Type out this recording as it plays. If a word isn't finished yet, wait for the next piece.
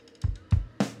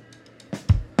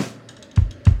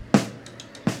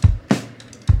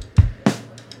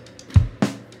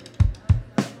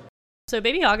So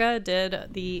Baby Yaga did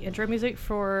the intro music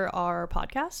for our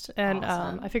podcast, and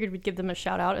Awesome. I figured we'd give them a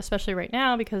shout out, especially right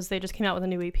now because they just came out with a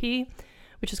new EP,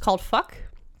 which is called Fuck.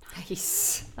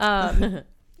 Nice. And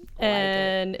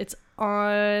it's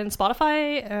on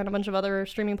Spotify and a bunch of other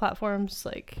streaming platforms,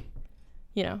 like,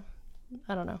 you know,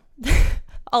 I don't know.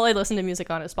 All I listen to music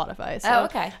on is Spotify. So Oh,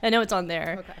 okay. I know it's on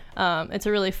there. Okay. It's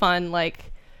a really fun,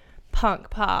 like, punk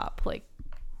pop, like,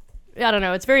 I don't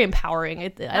know. It's very empowering.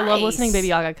 I love listening to Baby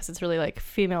Yaga because it's really like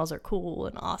females are cool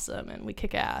and awesome and we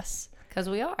kick ass. Because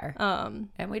we are.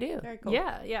 And we do. Very cool.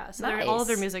 Yeah. So Nice. all of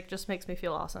their music just makes me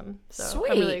feel awesome. So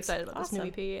Sweet. I'm really excited about Awesome.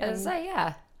 this new EP. I And, was like,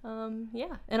 yeah.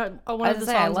 yeah. And one I of was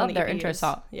the say, I songs on love the their EP intro is-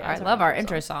 song. Yeah, I it's love our song.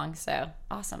 intro song. So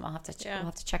awesome. We'll have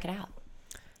to check it out.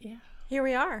 Yeah. Here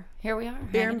we are. Here we are.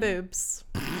 Beer and hanging out. boobs.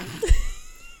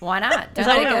 Why not? Is Don't that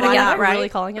they what go we're together? right? really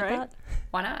calling it Right. that?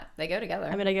 Why not? They go together.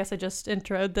 I mean, I guess I just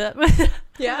introed that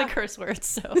Yeah. the curse words.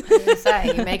 So I was gonna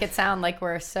say, you make it sound like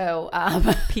we're so.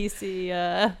 PC,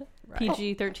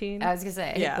 PG-13. I was gonna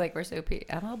say, Yeah. like we're so.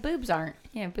 Well, boobs aren't.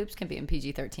 Yeah, boobs can be in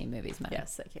PG-13 movies, man.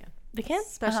 Yes, they can. They can?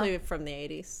 Especially from the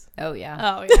 80s. Oh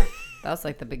yeah. Oh, yeah. That was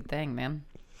like the big thing, man.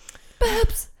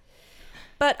 Boobs.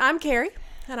 But I'm Carrie,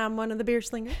 and I'm one of the beer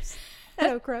slingers at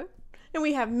Oak Road. And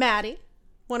we have Maddie,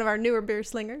 one of our newer beer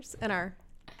slingers, and our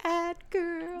ad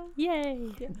girl. Yay.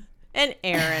 And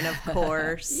Aaron, of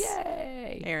course.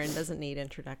 Yay! Aaron doesn't need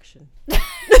introduction.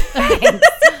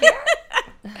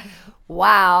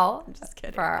 Wow. Just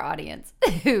kidding. For our audience,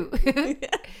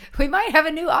 we might have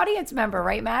a new audience member,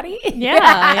 right, Maddie?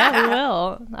 Yeah, we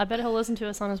will. I bet he'll listen to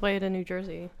us on his way to New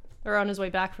Jersey. Or on his way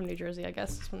back from New Jersey, I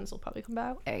guess, is when this will probably come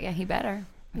out. Yeah, he better.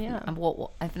 Yeah.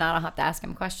 Well, if not, I'll have to ask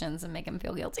him questions and make him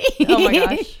feel guilty. Oh my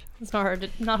gosh. It's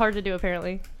not hard to do,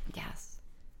 apparently. Yes.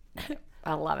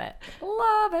 I love it.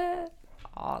 Love it.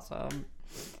 Awesome.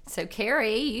 So,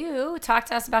 Carrie, you talk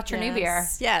to us about your new beer.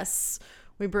 Yes.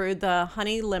 We brewed the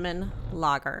honey lemon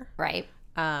lager. Right.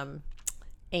 And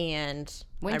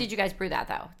When did you guys brew that,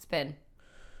 though? It's been.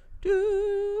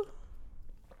 I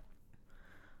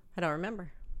don't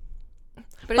remember.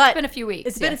 But it's been a few weeks.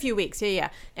 It's been a few weeks. Yeah.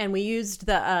 And we used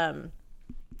the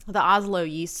Oslo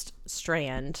yeast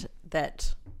strand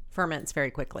that ferments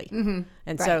very quickly. Mm-hmm.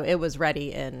 And so it was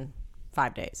ready in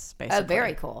 5 days, basically. Oh,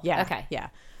 very cool. Yeah. Okay. Yeah.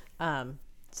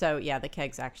 So, yeah, the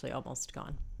keg's actually almost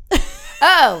gone.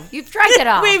 Oh, you've drank it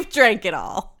all. We've drank it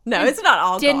all. No, it's not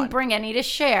all Didn't gone. bring any to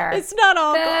share. It's not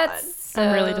all That's gone. so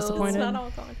I'm really It's disappointed. not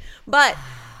all gone. But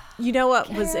you know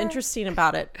what was interesting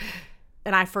about it,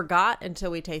 and I forgot until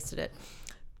we tasted it,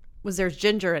 was there's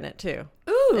ginger in it too.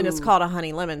 Ooh. And it's called a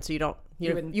honey lemon, so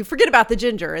you forget about the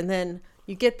ginger, and then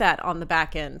you get that on the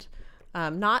back end.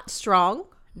 Not strong,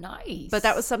 Nice. but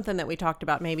that was something that we talked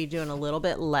about, maybe doing a little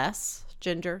bit less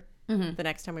ginger the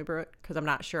next time we brew it, because I'm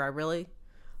not sure I really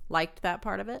liked that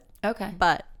part of it. Okay.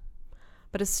 But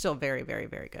it's still very, very,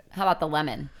 very good. How about the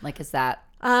lemon? Like, is that.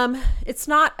 It's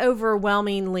not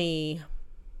overwhelmingly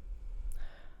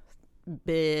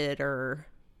bitter.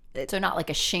 So not like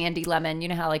a shandy lemon. You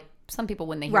know how like some people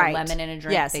when they hear Right. lemon in a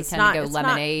drink, Yes, they it's tend not- to go it's not-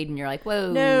 lemonade, and you're like,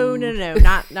 whoa. No,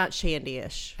 not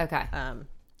shandy-ish. Okay.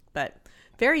 But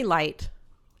very light,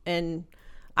 and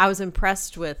I was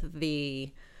impressed with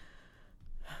the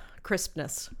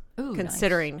crispness, Ooh,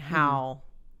 considering how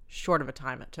short of a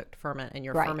time it took to ferment, and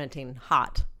you're Right. fermenting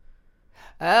hot.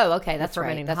 Oh, okay. That's right.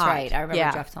 fermenting That's hot. right. I remember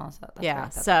Yeah. Jeff telling us that. That's Yeah,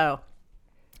 right. so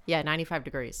 95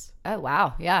 degrees. Oh,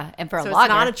 wow. Yeah. And for a So lager. it's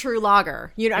not a true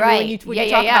lager. You know, I mean, Right. when you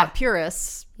Yeah, talk yeah. about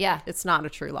purists, Yeah. it's not a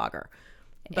true lager.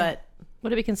 But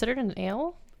Would it be considered an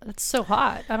ale? That's so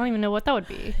hot. I don't even know what that would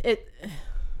be.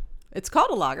 it's called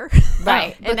a lager.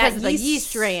 Right. And Because that of the yeast yeast.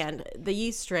 strand, the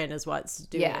yeast strand is what's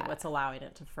doing Yeah. it, what's allowing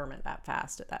it to ferment that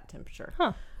fast at that temperature.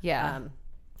 Huh. Yeah.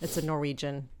 It's a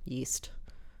Norwegian yeast.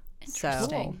 So,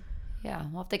 Interesting. Yeah.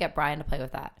 We'll have to get Brian to play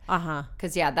with that. uh-huh.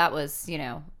 Because, yeah, that was,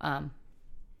 and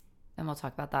we'll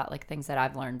talk about that, like things that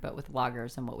I've learned, but with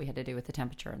lagers and what we had to do with the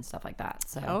temperature and stuff like that.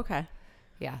 So, Okay.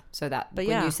 yeah. So that, But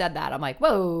when yeah. you said that, I'm like,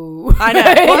 whoa. I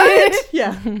know. What?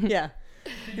 Yeah. Yeah.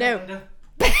 No.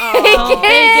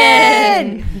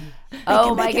 Bacon!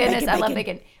 Oh, my bacon, goodness. bacon, I love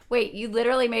bacon. bacon. Wait, you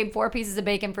literally made 4 pieces of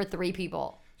bacon for 3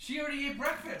 people. She already ate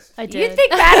breakfast. I You did.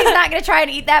 think Maddie's not going to try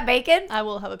and eat that bacon? I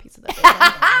will have a piece of that.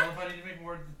 I don't know if I need to make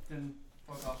more than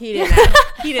fuck off. He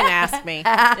didn't ask me.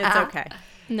 It's okay.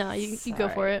 No, you go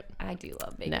for Sorry. it. I do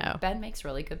love bacon. No. Ben makes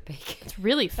really good bacon. It's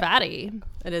really fatty.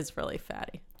 It is really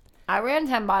fatty. I ran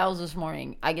 10 miles this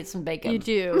morning. I get some bacon. You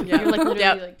do. Yeah. You're like literally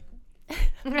Yep.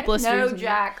 like blisters. No, and-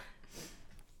 Jack.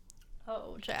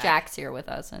 Oh, Jack. Jack's here with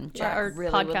us, and Jack our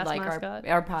really would podcast like mascot.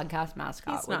 our podcast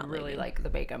mascot He's would not really leaving. like the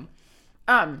bacon.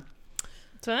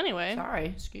 So anyway, Sorry,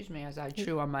 excuse me as I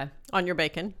chew on my On your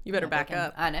bacon. You better back bacon.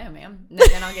 up. I know, ma'am.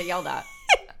 Then I'll get yelled at.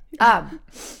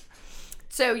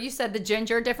 So you said the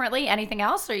ginger differently. Anything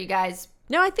else? Or you guys?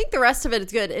 No, I think the rest of it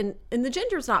is good. And the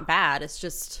ginger's not bad. It's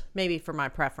just maybe for my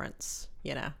preference,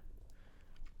 you know.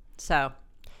 So.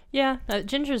 yeah,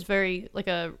 ginger's very like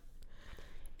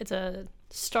it's a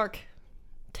stark.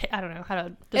 I don't know how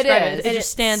to describe it. is. It just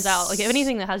stands out. Like if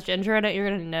anything that has ginger in it, you're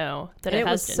gonna know that And it it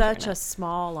has was ginger such in a it.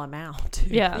 small amount. Too.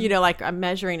 Yeah. You know, like I'm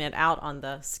measuring it out on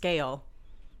the scale.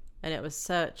 And it was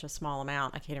such a small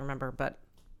amount. I can't even remember, but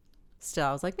still,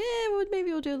 I was like, maybe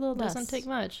we'll do a little less. Doesn't take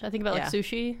much. I think about like Yeah.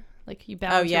 sushi. Like you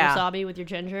balance yeah. your wasabi with your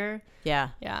ginger. Yeah,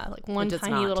 Yeah, like one does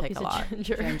tiny not little take piece a of lot.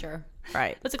 ginger.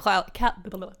 right. That's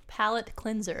a palate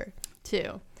cleanser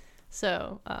too.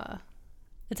 So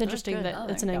it's interesting good. that Oh,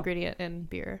 it's there an you go. ingredient in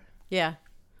beer. Yeah,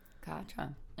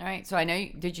 Gotcha. All right. So I know.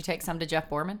 Did you take some to Jeff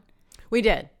Borman? we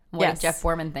did. What yes. did Jeff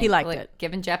Borman think? He liked Like, it.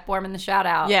 Giving Jeff Borman the shout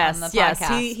out. Yes, On the yes.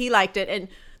 podcast. He liked it. And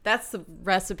that's the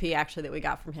recipe actually that we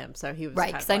got from him. So he was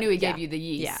Right, kind of because I knew he like, gave yeah, you the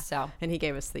yeast. Yeah. So And he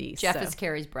gave us the yeast. Jeff so. is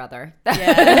Carrie's brother. Yes,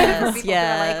 People are like,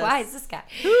 yes. why is this guy?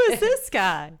 Who is this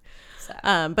guy?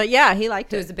 So, But yeah, he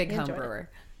liked he it. was a big He home enjoyed it. brewer.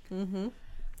 Mm-hmm.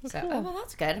 So, cool. oh, well,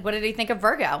 that's good. What did he think of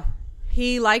Virgo?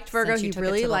 He liked Virgo. Since you He took it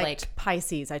really to the liked lake.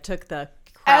 Pisces. I took the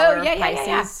Oh, Crowler yeah, yeah, Pisces.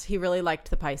 yeah, yeah. He really liked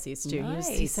the Pisces too.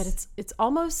 He said Nice. it's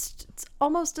almost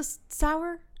a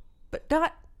sour, but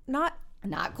not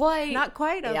Not quite.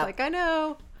 quite. I was Yep. like, I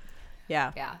know.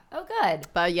 Yeah. Yeah. Oh, good.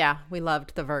 But yeah, we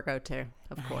loved the Virgo too,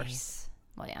 of course. Nice.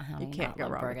 Well, yeah. How do You can't not go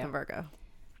love wrong Virgo? with the Virgo.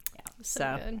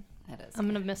 So good. It is. I'm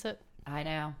gonna miss it. I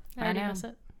know. I already miss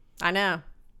it. I know.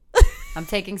 I'm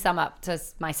taking some up to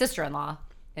my sister-in-law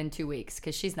in 2 weeks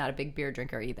because she's not a big beer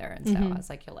drinker either. And so I was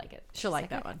like, you'll like it. She'll She's like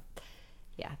that one.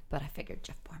 Yeah, but I figured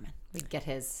Jeff Borman. We'd get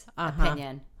his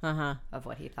opinion of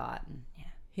what he thought. And yeah,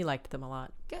 He liked them a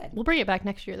lot. good. We'll bring it back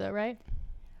next year though, right?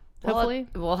 Well, Hopefully.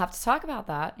 we'll have to talk about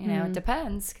that. You know, it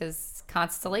depends because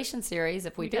Constellation series,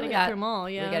 if we do gotta that, get through them all,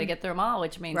 yeah. we got to get through them all,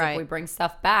 which means Right. if we bring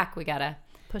stuff back, we got to.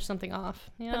 Push something off.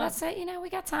 Yeah. But that's it. You know, we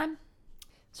got time.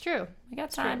 it's true. We got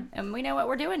time. And we know what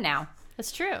we're doing now.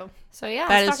 It's true. So, yeah.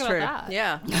 That talk is about true. that.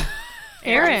 Yeah.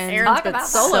 Aaron's talk been about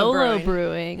solo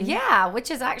brewing. Yeah, which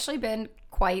has actually been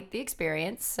quite the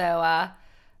experience. So,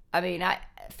 I mean,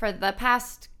 for the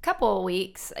past couple of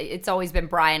weeks, it's always been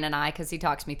Brian and I because he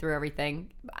talks me through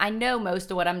everything. I know most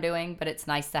of what I'm doing, but it's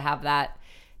nice to have that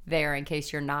there in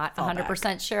case you're not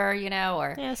 100% sure, you know,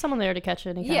 or Yeah, someone there to catch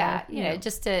it. yeah, you know,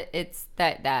 just to it's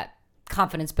that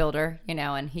confidence builder, you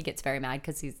know. And he gets very mad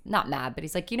because he's not mad, but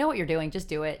he's like, you know what you're doing, just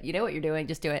do it. You know what you're doing,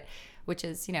 just do it. Which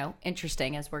is, you know,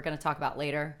 interesting as we're going to talk about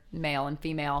later, male and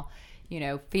female. You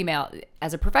know, female,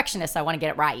 as a perfectionist, I want to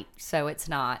get it right. So it's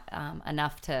not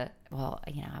enough to, well,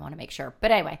 you know, I want to make sure.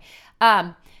 But anyway,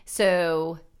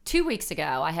 so 2 weeks ago,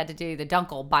 I had to do the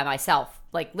Dunkel by myself.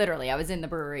 Like literally, I was in the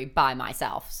brewery by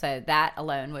myself. So that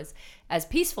alone was as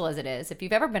peaceful as it is. If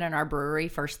you've ever been in our brewery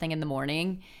first thing in the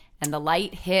morning and the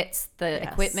light hits the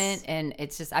equipment, and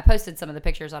it's just, I posted some of the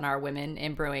pictures on our Women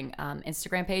in Brewing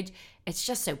Instagram page. It's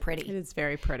just so pretty. It is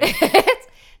very pretty.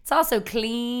 It's also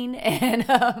clean and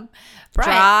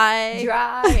Dry.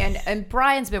 and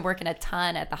Brian's been working a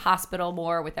ton at the hospital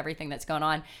more with everything that's going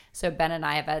on. So Ben and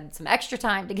I have had some extra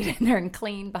time to get in there and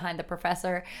clean behind the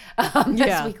professor,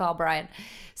 as we call Brian.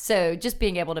 So just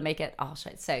being able to make it all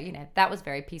shut. So, you know, that was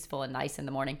very peaceful and nice in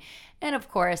the morning. And of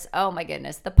course, oh my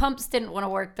goodness, the pumps didn't want to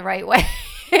work the right way.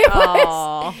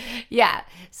 Yeah.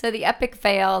 So the epic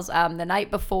fails the night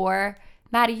before.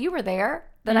 Maddie, you were there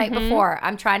the night before.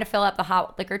 I'm trying to fill up the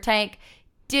hot liquor tank.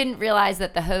 Didn't realize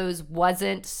that the hose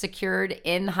wasn't secured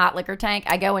in the hot liquor tank.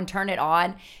 I go and turn it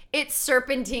on. It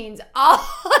serpentines all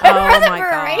over the my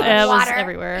brewery. God. Yeah, it was Water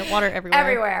everywhere. Water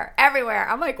everywhere. everywhere.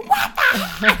 I'm like, what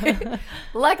the?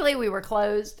 Luckily, we were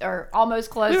closed or almost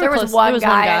closed. We were there was close. one There was one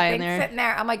guy, guy I in think, there. sitting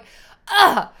there. I'm like,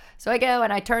 ugh. So I go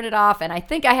and I turn it off, and I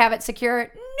think I have it secure.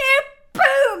 Nope.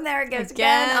 Boom. There it goes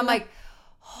again. I'm like,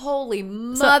 holy So,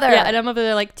 mother. yeah, and I'm over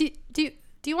there like, do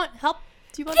you want help?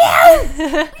 Do you want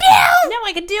No! No,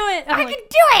 I can do it. I'm I like, can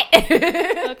do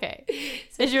it. okay.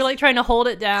 As you're like trying to hold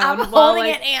it down I'm while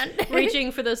holding like it and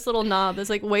reaching for this little knob that's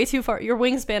like way too far. Your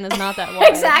wingspan is not that wide.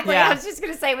 Exactly. Yeah. I was just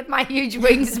gonna say with my huge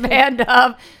wingspan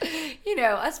of, you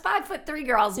know, us 5'3"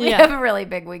 girls, we Yeah. have a really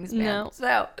big wingspan. No.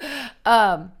 So,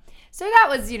 so that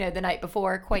was, you know, the night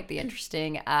before, quite the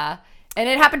interesting. And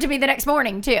it happened to me the next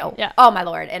morning too. Yeah. Oh my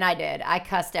Lord. And I did. I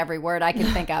cussed every word I could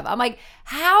think of. I'm like,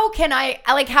 how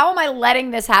am I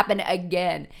letting this happen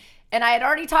again? And I had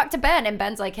already talked to Ben, and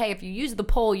Ben's like, hey, if you use the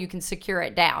pole, you can secure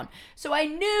it down. So I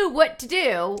knew what to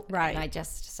do. Right. And I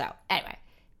just, so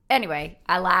anyway,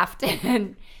 I laughed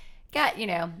and got,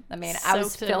 I mean, I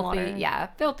was Soaked in water. filthy. Yeah,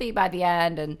 filthy by the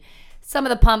end. And some of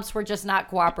the pumps were just not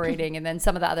cooperating. And then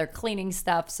some of the other cleaning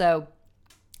stuff. So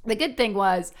the good thing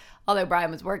was, although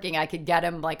Brian was working, I could get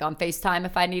him like on FaceTime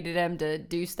if I needed him to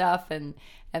do stuff and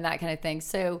that kind of thing.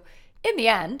 So in the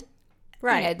end,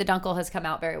 Right. the Dunkel has come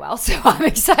out very well. So I'm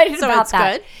excited about it's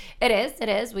that. good? It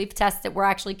is. We've tested. We're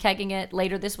actually kegging it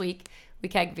later this week. We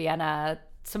keg Vienna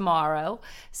tomorrow.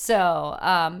 So,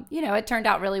 it turned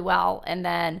out really well. And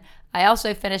then I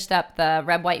also finished up the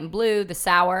red, white, and blue, the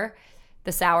sours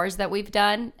that we've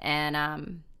done.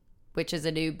 And, which is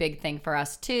a new big thing for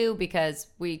us too, because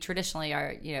we traditionally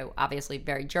are, obviously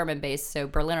very German based. So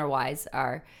Berliner Weiss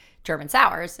are German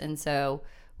sours. And so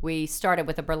we started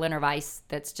with a Berliner Weiss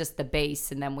that's just the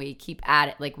base. And then we keep at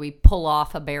it, like we pull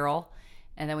off a barrel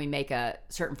and then we make a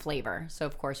certain flavor. So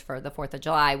of course for the 4th of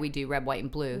July, we do red, white,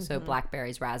 and blue. So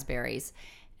blackberries, raspberries,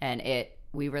 and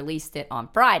we released it on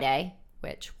Friday,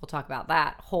 which we'll talk about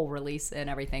that whole release and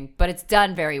everything, but it's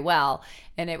done very well.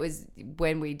 And it was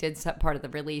when we did some part of the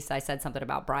release, I said something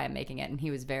about Brian making it, and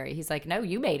he's like, no,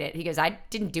 you made it. He goes, I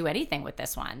didn't do anything with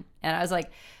this one. And I was like,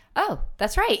 oh,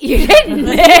 that's right. You didn't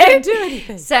do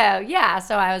anything. So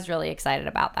I was really excited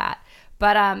about that.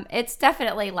 But it's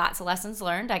definitely lots of lessons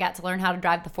learned. I got to learn how to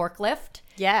drive the forklift.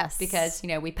 Yes. Because,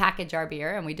 we package our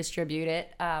beer and we distribute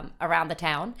it around the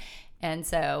town. And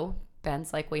so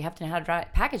Ben's like, well, you have to know how to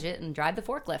package it and drive the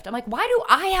forklift. I'm like, why do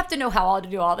I have to know how to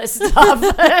do all this stuff?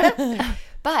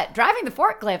 But driving the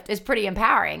forklift is pretty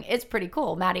empowering. It's pretty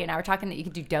cool. Maddie and I were talking that you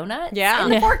can do donuts in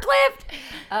the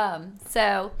forklift.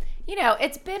 So,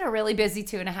 it's been a really busy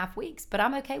 2.5 weeks, but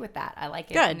I'm okay with that. I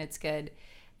like it and it's good.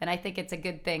 And I think it's a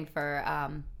good thing for,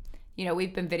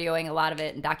 we've been videoing a lot of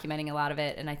it and documenting a lot of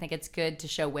it. And I think it's good to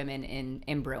show women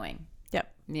in brewing.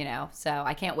 Yep. So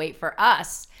I can't wait for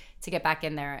us to get back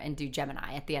in there and do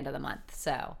Gemini at the end of the month.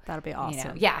 So that'll be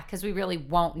awesome. Because we really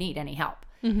won't need any help.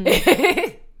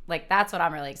 Like, that's what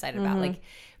I'm really excited about. Like,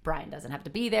 Brian doesn't have to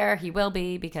be there. He will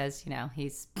be because,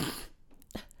 he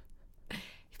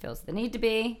feels the need to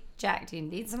be. Jack, do you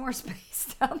need some more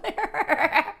space down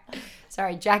there?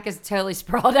 Sorry, Jack is totally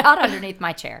sprawled out underneath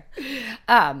my chair.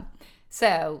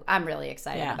 So I'm really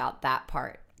excited about that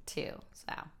part too.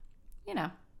 So,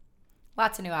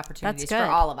 lots of new opportunities for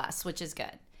all of us, which is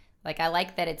good. Like, I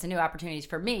like that it's new opportunities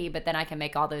for me, but then I can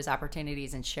make all those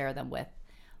opportunities and share them with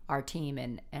our team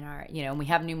and our, and we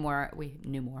have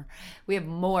we have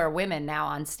more women now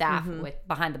on staff with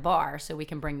behind the bar, so we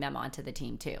can bring them onto the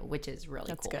team too, which is really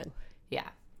That's cool. good. Yeah.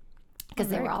 Because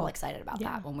they were all excited about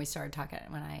that when we started talking,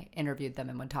 when I interviewed them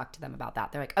and would talk to them about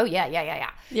that. They're like, oh, yeah.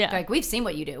 They're like, we've seen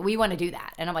what you do. We want to do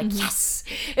that. And I'm like, yes.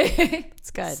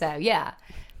 It's good. So,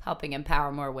 helping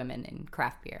empower more women in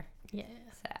craft beer. Yeah.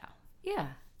 So,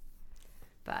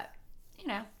 but,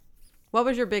 What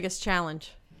was your biggest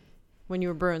challenge when you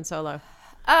were brewing solo?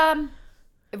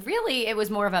 Really, it was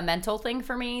more of a mental thing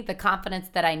for me, the confidence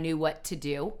that I knew what to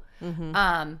do.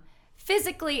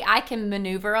 Physically, I can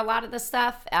maneuver a lot of the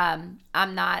stuff. I'm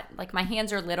not, like, my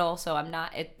hands are little, so I'm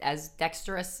not as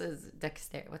dexterous as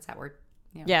what's that word?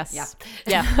 Yes.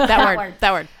 Yeah. That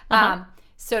word.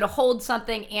 So to hold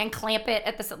something and clamp it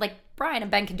at the, like, Brian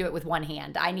and Ben can do it with one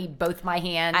hand. I need both my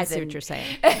hands. I see what you're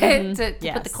saying. to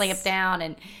put the clamp down.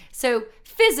 And so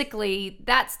physically,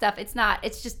 that stuff, it's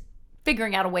just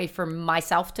figuring out a way for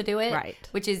myself to do it. Right.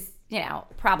 Which is,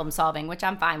 problem solving, which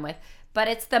I'm fine with. But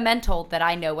it's the mental that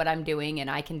I know what I'm doing and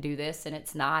I can do this. And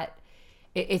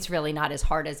it's really not as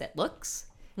hard as it looks.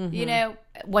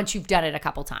 Once you've done it a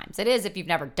couple times. It is if you've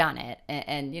never done it.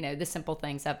 And the simple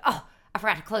things of, oh, I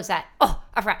forgot to close that. Oh,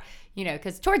 I forgot.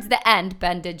 Because towards the end,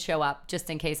 Ben did show up just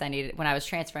in case I needed it when I was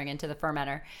transferring into the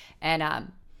fermenter.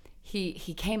 And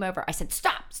he came over. I said,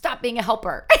 stop being a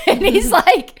helper. And he's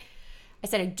like, I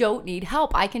said, I don't need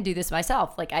help. I can do this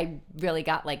myself. Like, I really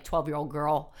got like 12-year-old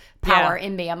girl power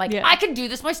in me. I'm like, I can do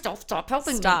this myself. Stop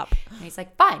helping me. And he's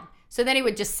like, fine. So then he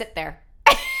would just sit there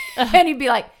and he'd be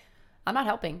like, I'm not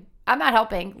helping.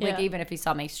 Like, even if he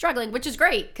saw me struggling, which is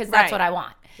great because that's what I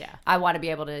want. Yeah. I want to be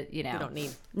able to, You don't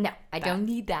need. No, I don't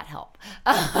need that help.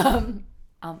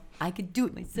 I could do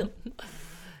it myself.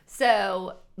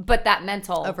 So, but that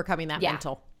mental. Overcoming that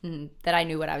mental. That I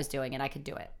knew what I was doing and I could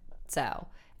do it. So,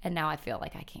 and now I feel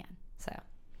like I can. So,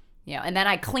 and then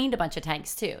I cleaned a bunch of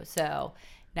tanks too. So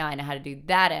now I know how to do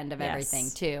that end of everything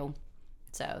too.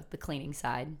 So the cleaning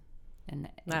side. And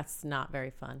that's not very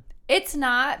fun. It's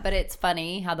not, but it's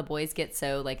funny how the boys get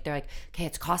so, like, they're like, okay,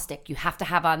 it's caustic. You have to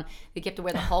have on, you have to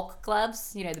wear the Hulk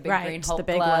gloves, the big green Hulk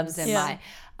big gloves ones. and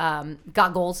my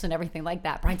goggles and everything like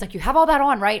that. Brian's like, you have all that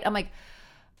on, right? I'm like,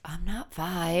 I'm not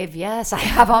 5. Yes, I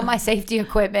have all my safety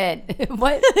equipment.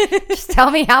 What? Just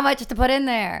tell me how much to put in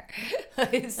there.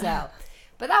 So,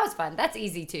 but that was fun. That's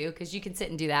easy too, because you can sit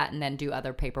and do that and then do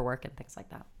other paperwork and things like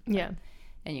that. Yeah.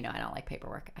 And I don't like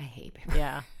paperwork. I hate paperwork.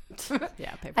 Yeah.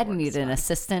 Yeah. I need an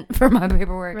assistant for my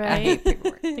paperwork. I Right. hate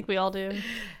paperwork. I think we all do.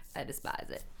 I despise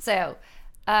it. So,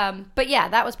 but yeah,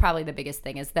 that was probably the biggest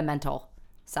thing, is the mental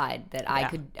side, that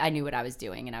I knew what I was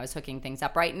doing, and I was hooking things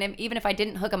up right. And even if I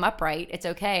didn't hook them up right, it's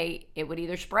okay. It would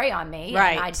either spray on me,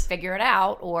 Right. and I'd figure it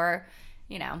out, or,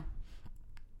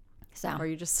 so. Or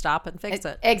you just stop and fix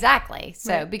it. Exactly.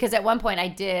 So, Right. because at one point I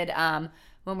did,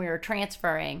 when we were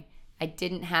transferring, I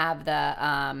didn't have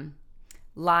the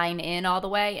line in all the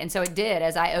way. And so it did.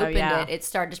 As I opened it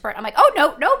started to spurt. I'm like, oh,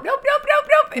 nope.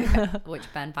 Which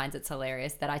Ben finds it's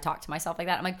hilarious that I talk to myself like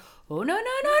that. I'm like, oh, no.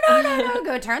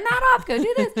 Go turn that off. Go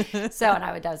do this. So, and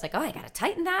I was like, oh, I got to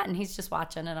tighten that. And he's just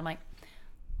watching. And I'm like,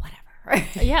 whatever.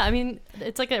 Yeah, I mean,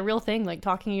 it's like a real thing, like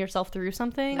talking yourself through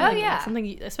something. Oh, like, yeah.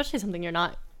 Especially something you're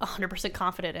not 100%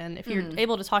 confident in. If you're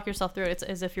able to talk yourself through it, it's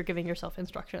as if you're giving yourself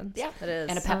instructions. Yeah, It is.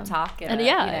 and a pep talk, and and a,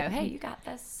 yeah. hey, you got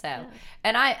this. So,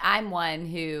 and I'm one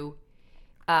who,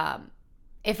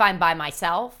 if I'm by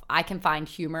myself, I can find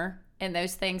humor in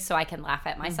those things, so I can laugh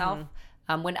at myself.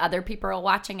 When other people are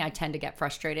watching, I tend to get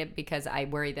frustrated because I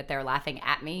worry that they're laughing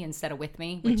at me instead of with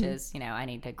me, which is, I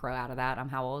need to grow out of that. I'm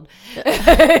how old?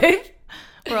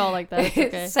 We're all like that.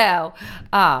 It's okay.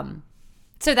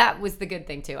 So that was the good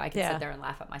thing too. I could Yeah. sit there and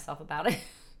laugh at myself about it.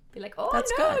 Be like, oh,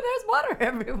 That's no, good. there's water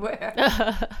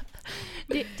everywhere.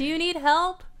 Do you need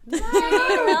help?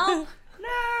 No.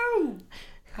 No.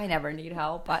 I never need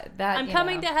help. I'm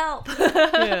coming to help.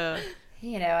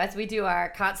 Yeah. As we do our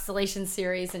constellation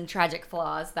series and tragic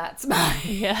flaws, that's my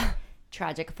Yeah.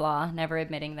 tragic flaw, never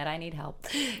admitting that I need help.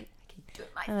 I can do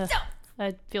it myself.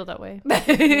 I feel that way.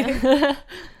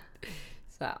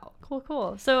 So,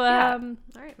 Cool. So, Yeah.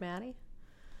 All right, Maddie.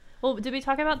 well, did we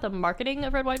talk about the marketing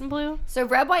of Red, White, and Blue? so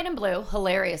Red, White, and Blue,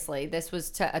 hilariously, this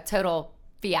was a total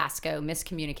fiasco,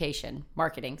 miscommunication,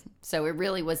 marketing. So it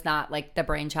really was not like the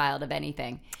brainchild of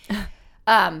anything.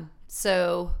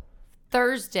 So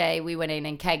Thursday we went in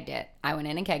and kegged it. I went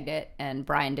in and kegged it, and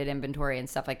Brian did inventory and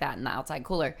stuff like that in the outside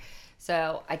cooler.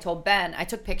 So I told Ben, I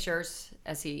took pictures,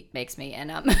 as he makes me,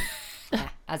 and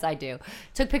as I do,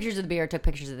 took pictures of the beer, took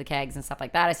pictures of the kegs and stuff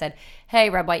like that. I said, hey,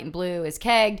 Red, White, and Blue is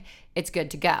kegged. It's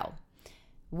good to go.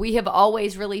 We have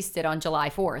always released it on July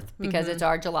 4th because it's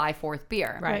our July 4th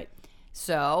beer. Right.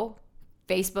 So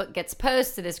Facebook gets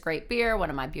posts to this great beer. One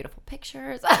of my beautiful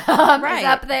pictures is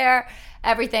up there.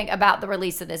 Everything about the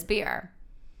release of this beer.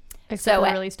 Except So for it-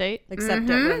 the release date. Except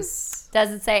it was.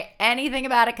 Doesn't say anything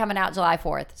about it coming out July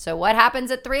 4th. So what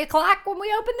happens at 3 o'clock when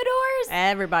we open the doors?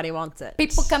 Everybody wants it.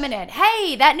 People coming in.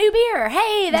 Hey, that new beer.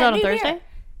 Hey, Was that that on new Thursday? beer.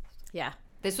 Yeah.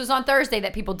 This was on Thursday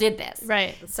that people did this.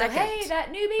 Right. So, Second. hey,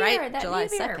 that new beer. Right, That July new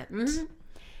beer. 2nd. Mhm.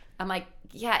 I'm like,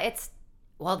 yeah,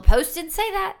 well, the post didn't say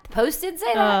that. The post didn't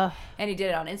say that. And he did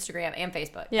it on Instagram and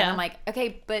Facebook. Yeah. And I'm like,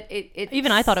 okay, but it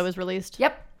Even I thought it was released.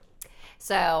 Yep.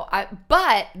 So,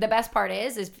 but the best part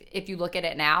is if you look at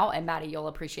it now, and Maddie, you'll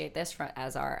appreciate this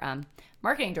as our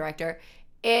marketing director,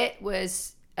 it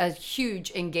was a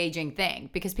huge engaging thing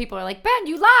because people are like, Ben,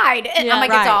 you lied. And Yeah, I'm like,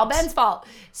 right. it's all Ben's fault.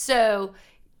 So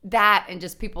that, and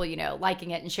just people,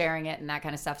 liking it and sharing it and that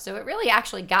kind of stuff. So it really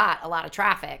actually got a lot of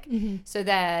traffic. So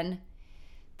then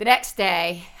the next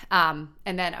day, and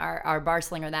then our bar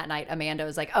slinger that night, Amanda,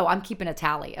 was like, oh, I'm keeping a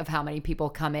tally of how many people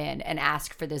come in and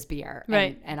ask for this beer.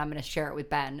 Right. And I'm going to share it with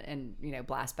Ben and,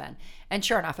 blast Ben. And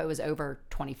sure enough, it was over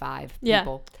 25 Yeah.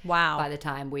 people. Wow. By the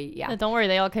time Don't worry,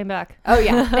 they all came back. Oh,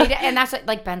 yeah. They did, and that's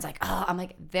like Ben's like, oh, I'm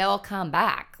like, they'll come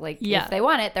back. Like, Yeah. if they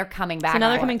want it, they're coming back. So now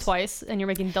they're for coming it. twice, and you're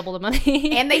making double the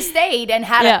money. And they stayed and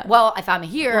had Yeah. well, if I'm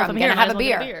here, Well, if I'm I'm going here, to have might a as well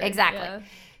beer. get a beer. Exactly. Yeah.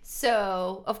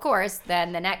 So, of course,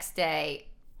 then the next day,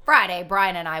 Friday,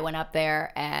 Brian and I went up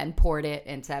there and poured it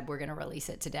and said, we're going to release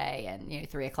it today. And,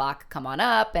 3 o'clock, come on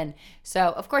up. And so,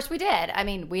 of course, we did. I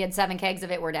mean, we had 7 kegs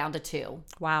of it. We're down to 2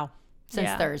 Wow. since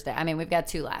Yeah. Thursday. I mean, we've got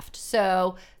 2 left.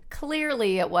 So,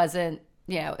 clearly it wasn't,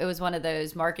 it was one of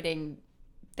those marketing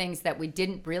things that we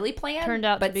didn't really plan. Turned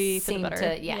out to but be for the seemed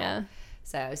better. to, yeah.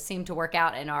 So, it seemed to work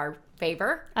out in our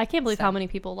favor. I can't believe So- how many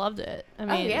people loved it. I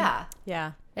mean, Oh, yeah.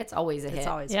 Yeah. It's always a hit. It's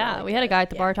always Yeah, really we had a good. guy at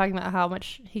the Yeah. bar talking about how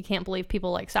much he can't believe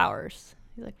people like sours.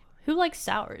 He's like, who likes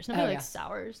sours? Nobody Oh, likes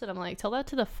sours. And I'm like, tell that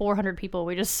to the 400 people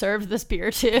we just served this beer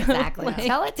to. Exactly. Like-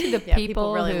 Tell it to the Yeah, people,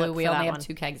 people really who look we for only that have one.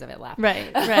 2 kegs of it left.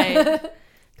 Right.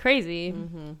 Crazy.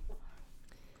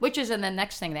 Which is in the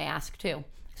next thing they ask too.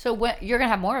 So you're gonna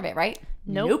have more of it, right?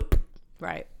 Nope.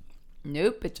 Right.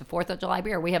 Nope, it's a 4th of July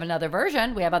beer. We have another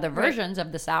version. We have other versions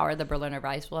of the sour, the Berliner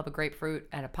Weiss. We'll have a grapefruit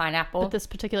and a pineapple. But this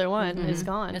particular one is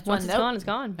gone. This Once one, it's nope. gone, it's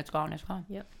gone. It's gone. It's gone.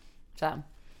 Yep. So,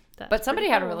 That's but somebody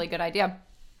pretty had a cool. really good idea.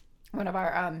 One of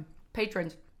our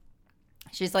patrons,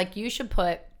 she's like, you should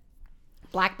put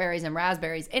blackberries and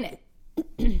raspberries in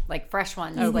it, like fresh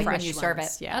ones, like when fresh you serve it.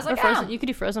 ones, yeah. I was Or like, frozen. oh. You could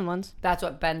do frozen ones. That's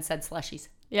what Ben said. Slushies.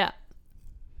 Yeah.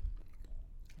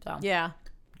 So, Yeah.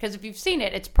 because if you've seen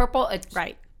it, it's purple. It's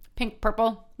Right. pink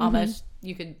purple almost.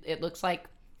 It looks like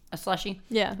a slushie.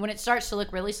 Yeah. When it starts to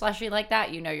look really slushy like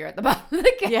that, you know you're at the bottom of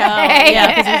the keg. Yeah,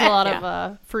 because there's a lot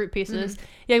of fruit pieces.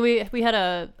 Yeah, we had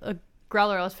a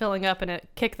growler I was filling up and it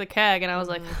kicked the keg, and I was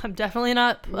like, I'm definitely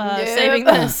not saving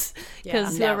this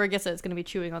because Yeah. whoever gets it is going to be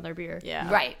chewing on their beer.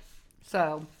 Yeah. Right.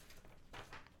 So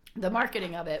the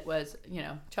marketing of it was,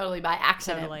 totally by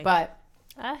accident. Totally. But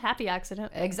A happy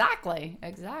accident. exactly.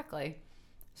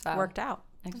 So Worked out.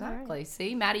 Exactly.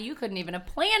 See, Maddie, you couldn't even have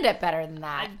planned it better than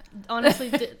that.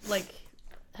 Honestly,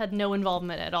 had no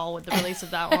involvement at all with the release of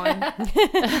that one.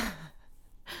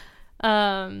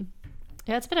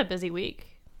 Yeah, it's been a busy week.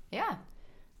 Yeah.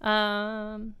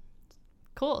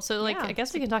 Cool. So, Yeah. I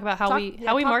guess we can talk about how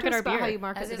we market our beer. How you I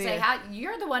market was the going to beer. say,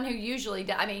 you're the one who usually,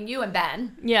 you and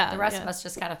Ben. Yeah, The rest yeah. of us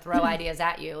just kind of throw ideas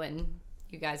at you and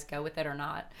you guys go with it or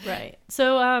not. Right.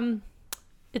 So,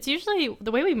 it's usually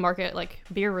the way we market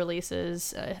beer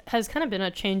releases has kind of been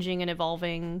a changing and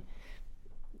evolving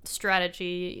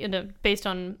strategy based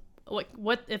on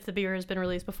what if the beer has been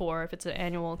released before, if it's an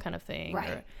annual kind of thing,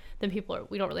 Right. then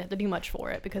we don't really have to do much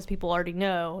for it because people already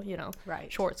know, Right.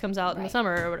 Schwartz comes out in the Right.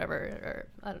 summer or whatever, or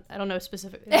I don't know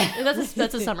specific.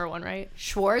 That's a summer one, right?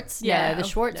 Schwartz? Yeah. No, the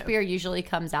Schwartz No. beer usually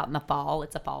comes out in the fall.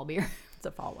 It's a fall beer. It's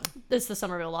a fall one. It's the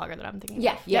Somerville Lager that I'm thinking.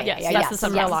 Yeah. of. That's the yes,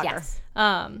 Somerville yes, Lager. yes.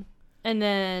 And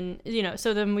then,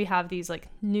 so then we have these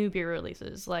new beer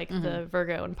releases like the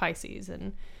Virgo and Pisces.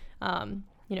 And,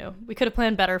 we could have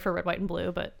planned better for Red, White, and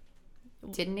Blue, but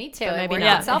Didn't need to. But It maybe worked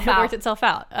not. itself it out. worked itself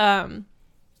out.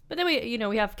 But then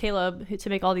we have Caleb to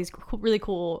make all these really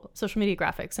cool social media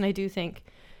graphics. And I do think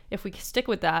if we stick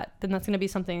with that, then that's going to be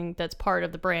something that's part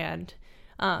of the brand.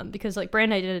 Because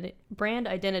brand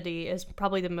identity is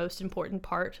probably the most important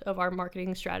part of our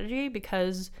marketing strategy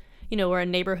because, we're a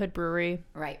neighborhood brewery.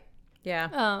 Right.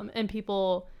 Yeah. And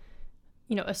people,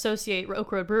 associate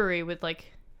Oak Road Brewery with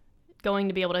going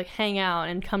to be able to hang out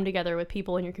and come together with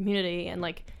people in your community and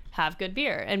have good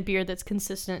beer and beer that's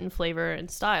consistent in flavor and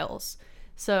styles.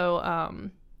 So,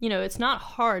 it's not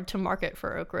hard to market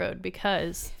for Oak Road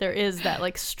because there is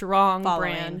that strong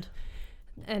Following. brand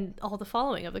and all the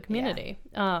following of the community.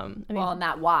 And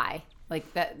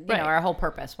Right. our whole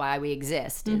purpose, why we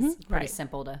exist is pretty Right.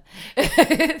 simple to.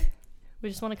 we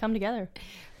just want to come together.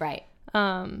 Right.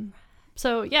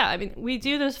 So yeah, we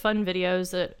do those fun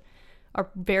videos that are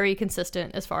very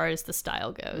consistent as far as the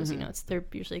style goes. They're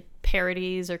usually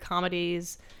parodies or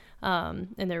comedies, and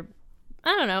they're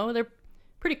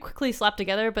pretty quickly slapped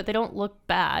together, but they don't look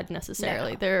bad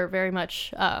necessarily. No. They're very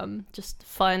much just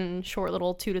fun, short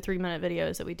little 2 to 3 minute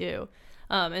videos that we do.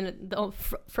 And the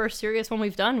first serious one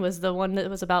we've done was the one that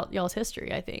was about y'all's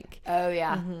history, I think. Oh,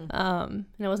 yeah. And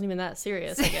it wasn't even that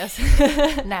serious, I guess.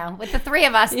 No, with the three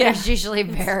of us, there's usually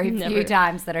very few never-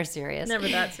 times that are serious. Never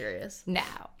that serious. No.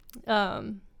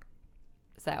 Um,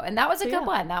 So, and that was a good yeah.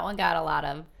 one. That one got a lot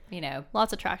of,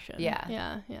 Lots of traction. Yeah.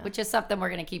 Yeah. which is something we're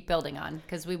going to keep building on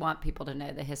because we want people to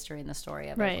know the history and the story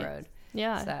of Right. Oak Road.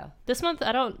 Yeah. So, This month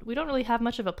we don't really have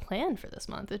much of a plan for this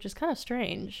month. It's just kind of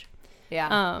strange.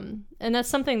 yeah. And that's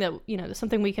something that, that's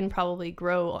something we can probably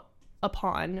grow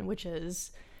upon, which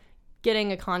is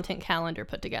getting a content calendar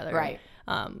put together. Right.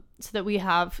 So that we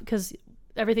have, because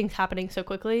everything's happening so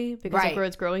quickly because Right. Oak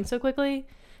Road's growing so quickly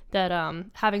that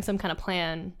having some kind of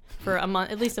plan for a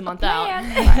month, at least a month out,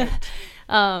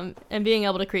 and being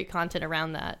able to create content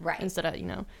around that Right. instead of,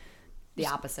 The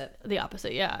opposite. the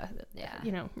opposite. Yeah.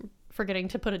 Yeah. Forgetting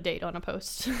to put a date on a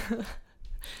post.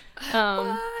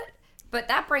 But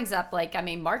that brings up,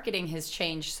 marketing has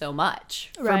changed so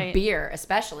much for Right. beer,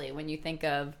 especially when you think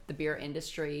of the beer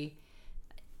industry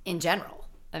in general.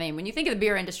 When you think of the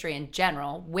beer industry in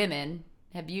general, women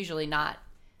have usually not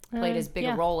played as big a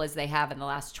yeah. role as they have in the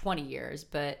last 20 years.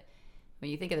 But when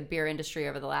you think of the beer industry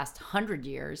over the last 100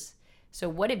 years, so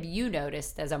what have you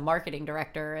noticed as a marketing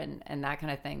director and that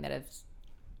kind of thing that have,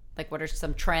 what are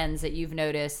some trends that you've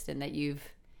noticed and that you've...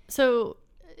 So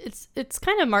it's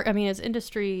kind of it's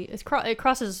industry, it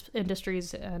crosses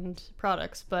industries and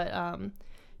products, but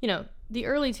the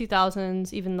early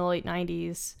 2000s, even the late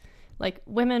 90s,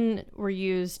 women were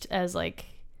used as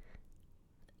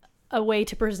a way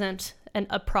to present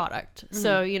a product.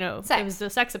 So, you know, Sex. it was the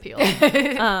sex appeal.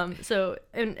 So,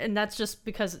 and that's just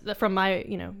because from my,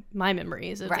 you know, my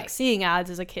memories of like Right. seeing ads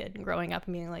as a kid and growing up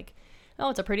and being like, oh,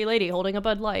 it's a pretty lady holding a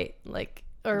Bud Light, like,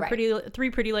 or Right. three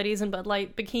pretty ladies in Bud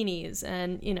Light bikinis.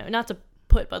 And, you know, not to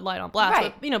put Bud Light on blast,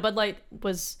 Right. but, you know, Bud Light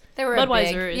was, They were a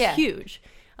Budweiser big- is yeah. huge.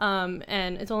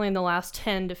 And it's only in the last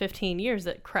 10 to 15 years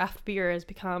that craft beer has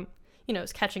become, you know,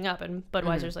 it's catching up, and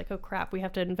Budweiser's like, oh crap, we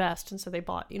have to invest. And so they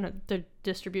bought, you know, the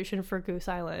distribution for Goose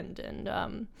Island and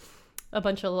a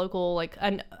bunch of local, like,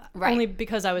 and Right. only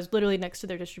because I was literally next to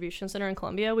their distribution center in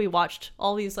Columbia, we watched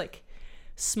all these like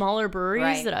smaller breweries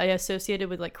Right. that I associated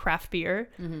with like craft beer.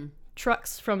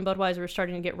 Trucks from Budweiser were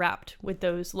starting to get wrapped with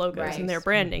those logos and their Right.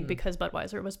 branding because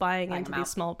Budweiser was buying Buying into them these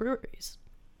out. small breweries.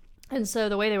 And so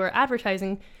the way they were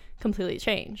advertising completely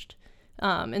changed.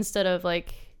 Instead of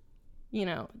like, you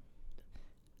know,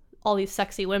 all these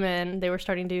sexy women, they were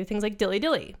starting to do things like dilly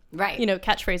dilly, Right. you know,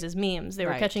 catchphrases, memes. They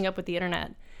were Right. catching up with the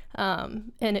internet.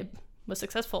 And it was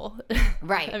successful.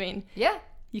 Right. I mean, Yeah.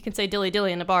 you can say dilly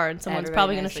dilly in a bar and someone's Everybody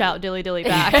probably going to knows shout what dilly dilly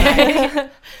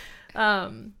back.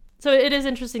 So it is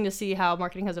interesting to see how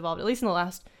marketing has evolved, at least in the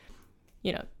last,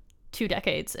 you know, 2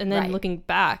 decades. And then Right. looking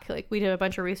back, like we did a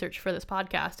bunch of research for this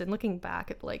podcast and looking back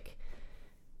at like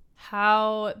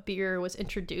how beer was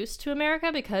introduced to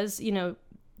America, because, you know,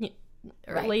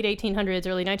 Right. late 1800s,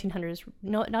 early 1900s,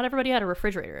 not everybody had a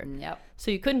refrigerator. Yep.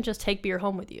 So you couldn't just take beer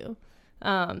home with you.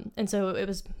 And so it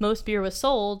was, most beer was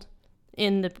sold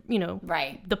in the, you know,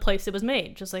 Right. the place it was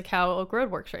made, just like how Oak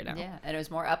Road works right now. Yeah. And it was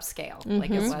more upscale.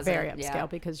 Like it wasn't Very upscale yeah.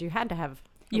 because you had to have.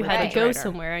 a You had to go refrigerator.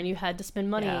 somewhere and you had to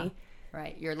spend money. Yeah.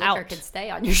 Right. Your liquor Out. could stay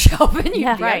on your shelf and you'd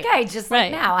Yeah. be Right. okay. Just like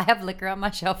Right. now, I have liquor on my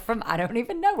shelf from I don't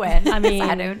even know when. I mean,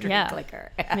 I don't drink yeah.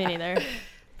 liquor. Me neither.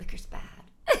 Liquor's bad.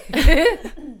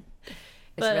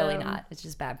 It's But, really not. It's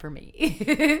just bad for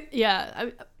me.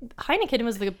 Yeah, Heineken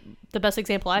was the best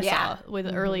example I Yeah. saw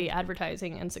with early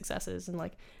advertising and successes, and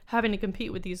like having to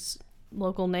compete with these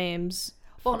local names.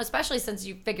 Well, and especially since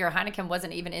you figure Heineken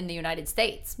wasn't even in the United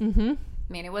States. Mm-hmm.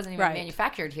 I mean, it wasn't even Right.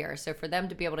 manufactured here. So for them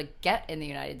to be able to get in the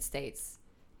United States,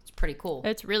 it's pretty cool.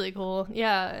 It's really cool.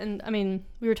 Yeah, and I mean,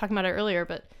 we were talking about it earlier,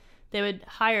 but they would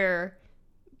hire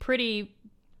pretty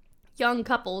young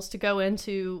couples to go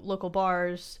into local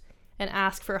bars and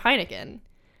ask for Heineken,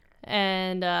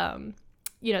 and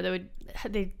you know,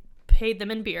 they paid them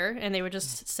in beer, and they would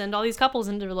just send all these couples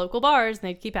into local bars, and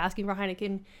they'd keep asking for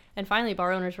Heineken, and finally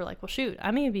bar owners were like, well shoot, I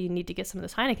maybe need to get some of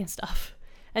this Heineken stuff.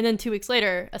 And then 2 weeks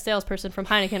later, a salesperson from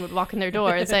Heineken would walk in their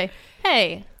door and say,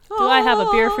 hey, do I have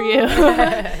a beer for you?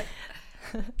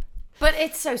 But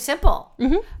it's so simple.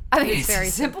 Mm-hmm. I mean, it's very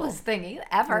the simplest thing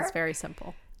ever. It's very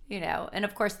simple. You know, and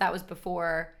of course that was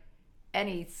before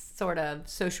any sort of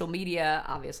social media,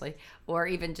 obviously, or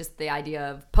even just the idea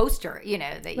of poster, you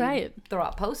know, that you Right. throw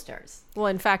out posters. Well,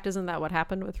 in fact, isn't that what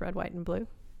happened with Red, White, and Blue?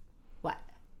 What?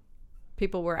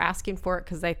 People were asking for it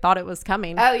because they thought it was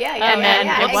coming. Oh, yeah, yeah, And yeah, then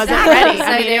yeah. it wasn't exactly. ready. I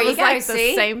So mean, there it you was go, like the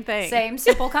see? same thing. Same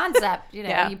simple concept. You know,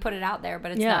 Yeah. you put it out there,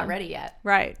 but it's Yeah. not ready yet.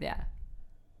 Right. Yeah.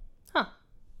 Huh.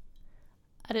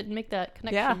 I didn't make that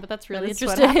connection, Yeah, but that's that really is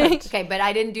what interesting. happened. Okay, but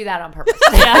I didn't do that on purpose.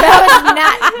 That was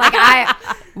not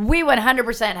like we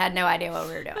 100% had no idea what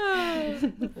we were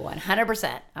doing.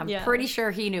 100%. I'm Yeah. pretty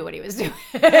sure he knew what he was doing.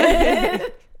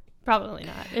 Probably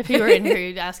not. If he were in here,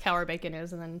 he'd ask how our bacon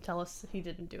is and then tell us he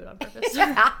didn't do it on purpose.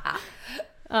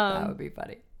 That would be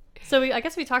funny. So I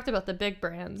guess we talked about the big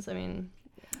brands. I mean,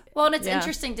 Well, and it's Yeah.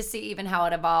 interesting to see even how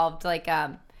it evolved, like,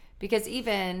 because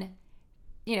even,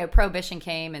 you know, Prohibition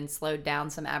came and slowed down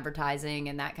some advertising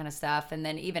and that kind of stuff. And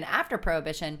then even after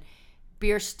Prohibition,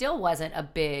 beer still wasn't a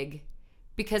big,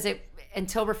 because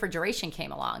until refrigeration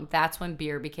came along, that's when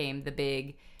beer became the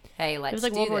big, hey, let's it was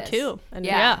like do World War this. II. And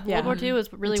Yeah, yeah. World War II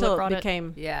was really Until what brought it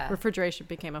became Yeah. refrigeration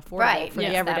became affordable Right. for yes,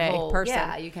 the that everyday whole- person.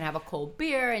 Yeah, you can have a cold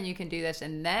beer and you can do this.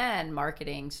 And then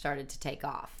marketing started to take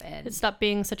off. And it stopped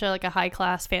being such a high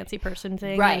class fancy person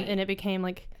thing, Right. and it became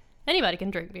like anybody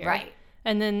can drink beer, Right.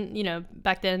 And then, you know,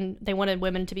 back then they wanted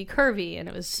women to be curvy, and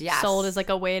it was Yes. sold as like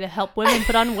a way to help women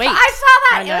put on weight. I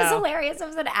saw that. I It was know. hilarious. It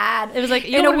was an ad. It was like,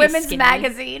 you in don't a wanna be women's skinny.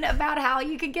 magazine about how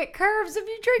you can get curves if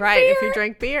you drink Right. beer. If you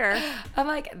drink beer. I'm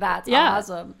like, that's Yeah,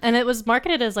 awesome. and it was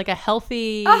marketed as like a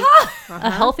healthy, Uh-huh.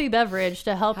 a healthy beverage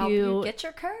to help, Help you get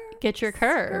your curves. get your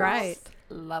curves. Right.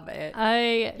 Love it.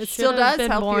 I still should have does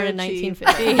been help born you in achieve.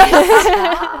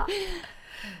 1950.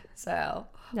 So,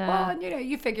 Yeah. well, and you know,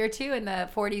 you figure too in the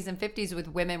 40s and 50s with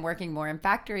women working more in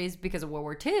factories because of World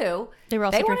War II, They were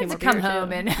also they wanted drinking to more come beer, home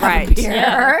too. and have Right. a beer.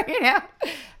 Yeah. You know,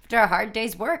 after a hard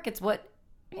day's work, it's what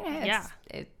you know. It's,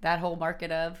 Yeah. that whole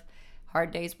market of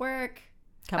hard day's work,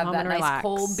 Come have home that and nice relax.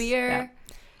 cold beer.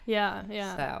 Yeah,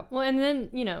 yeah. So- Well, and then,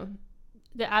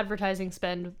 the advertising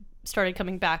spend started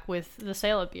coming back with the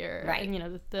sale of beer. Right.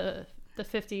 And, the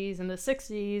 50s and the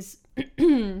 60s,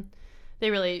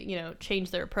 they really,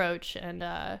 changed their approach, and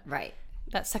Right.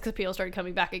 that sex appeal started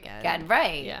coming back again. Yeah,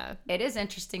 right. Yeah. It is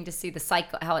interesting to see the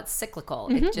cycle, how it's cyclical.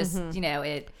 Mm-hmm. It just,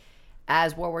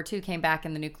 as World War II came back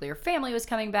and the nuclear family was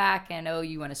coming back, and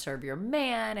you want to serve your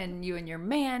man, and you and your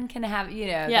man can have,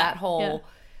 that whole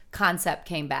concept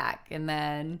came back, and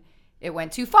then it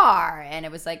went too far, and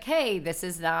it was like, hey, this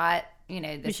is not,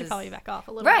 this We should is probably back off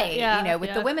a little right. bit. Yeah,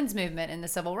 With the women's movement and the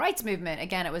civil rights movement,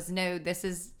 again, it was no, this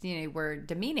is, we're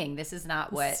demeaning. This is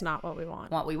not what It's not what we want.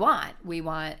 we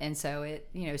want, and so it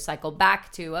cycled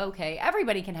back to, okay,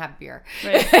 everybody can have beer.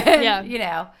 Right.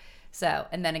 Yeah. So,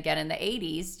 and then again in the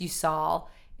 80s you saw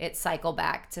it cycle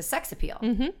back to sex appeal.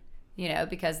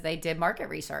 Because they did market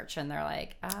research, and they're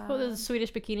like, What was the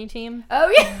Swedish bikini team? oh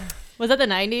yeah, Was that the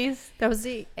 90s? That was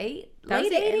the late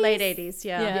late 80s.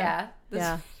 Yeah. Yeah.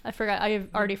 Yeah. I forgot. I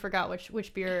already forgot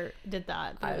which beer did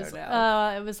that. I It was, don't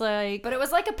know. It was like, But it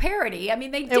was like a parody. I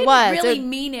mean, they didn't was. really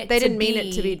mean it. They to didn't mean be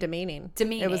it to be demeaning.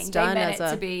 demeaning. It was done they meant as it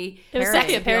a to be. it was parody. definitely a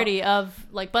Sex appeal. parody of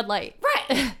like Bud Light.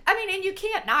 Right. I mean, and you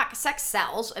can't knock sex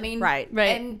sells. I mean, Right.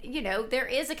 Right. And there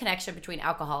is a connection between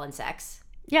alcohol and sex.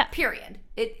 Yeah. Period.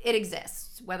 It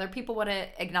exists. Whether people want to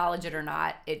acknowledge it or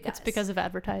not, it does. It's because of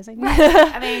advertising.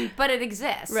 I mean, but it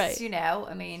exists. Right.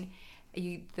 I mean,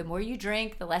 the more you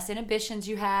drink, the less inhibitions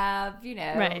you have.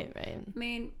 Right. I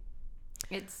mean,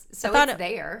 it's thought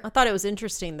there. I thought it was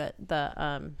interesting that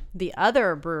the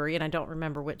other brewery, and I don't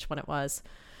remember which one it was,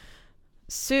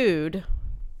 sued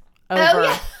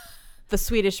over the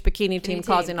Swedish bikini team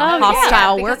causing a Oh, yeah.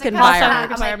 hostile Because work of environment.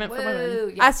 hostile environment for women. woo,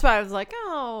 yeah. That's why I was like,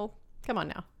 oh, come on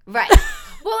now. Right.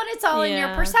 Well, and it's all in your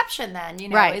Yeah. perception then,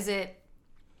 Right. Is it,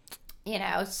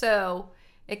 so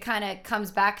it kind of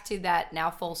comes back to that now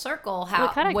full circle.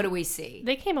 Well, it What do we see?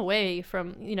 They came away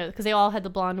from, because they all had the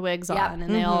blonde wigs Yep. on,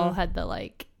 and they all had the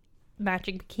like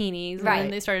matching bikinis, and Right.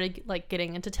 then they started like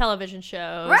getting into television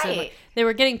shows. and, Right. like, they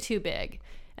were getting too big,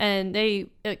 and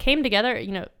it came together.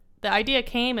 The idea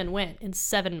came and went in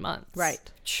 7 months. Right.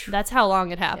 That's how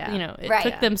long it happened. Yeah. It Right.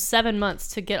 took them 7 months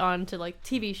to get on to like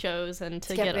TV shows and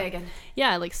to Get get big on,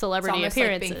 and- like celebrity almost like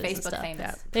appearances being and Facebook stuff.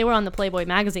 famous. They were on the Playboy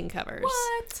magazine covers.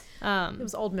 What? It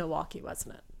was Old Milwaukee,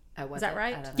 wasn't it? Oh, was Is that it?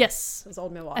 right? I don't know. Yes, It was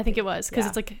Old Milwaukee. I think it was because Yeah.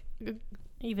 it's like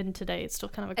even today it's still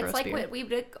kind of a gross It's like beer. what we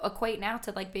would equate now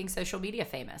to like being social media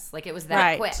famous. Like it was that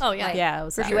Right. quick. Oh, yeah. Like, Yeah, it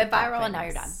was. You went viral and now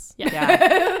you're done.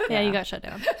 Yeah, Yeah, you got shut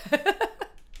down.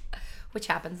 Which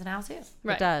happens now too.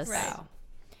 Right. it does. Right.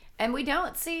 And we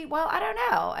don't see, well, I don't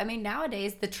know. I mean,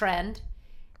 nowadays the trend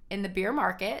in the beer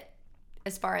market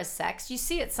as far as sex, you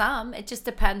see it some. It just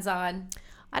depends on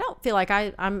I don't feel like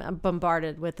I'm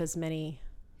bombarded with as many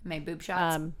boob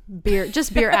shots.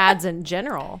 beer ads in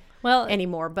general Well,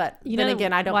 anymore. But you then know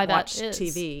again, I don't why that watch is?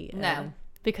 TV. No.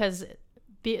 because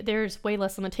there's way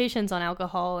less limitations on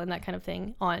alcohol and that kind of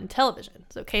thing on television.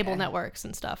 So cable networks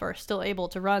and stuff are still able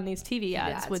to run these TV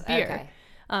ads with beer. Okay.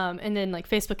 And then like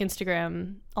Facebook,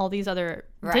 Instagram, all these other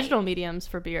Right. digital mediums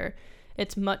for beer,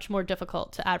 it's much more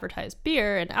difficult to advertise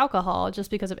beer and alcohol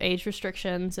just because of age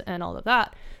restrictions and all of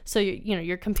that. So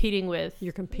you're competing with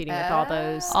You're competing with all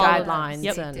those All of them. guidelines.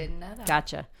 Yep. And Didn't know that.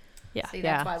 Gotcha. yeah. See, You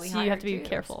that's Yeah. why we So you have hired to be you,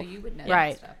 careful. So you would know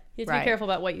Right. that stuff. have to Right. be careful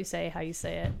about what you say, how you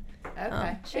say it.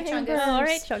 Okay. Hey, Hey, Chungus. all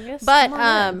right, Chungus. But come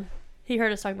on in. He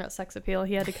heard us talking about sex appeal.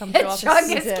 He had to come show off his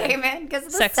Chungus came in because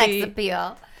of the Sexy sex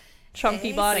appeal. chunky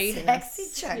Hey, body. Sexy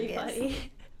Chungus.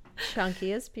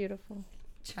 Chunky is beautiful.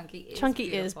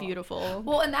 Chunky is beautiful.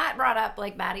 Well, and that brought up,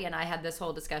 like, Maddie and I had this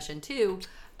whole discussion too.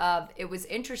 It was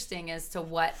interesting as to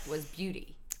what was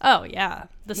beauty. Oh yeah,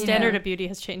 the standard of beauty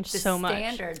has changed The so much.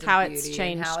 standards of How beauty it's and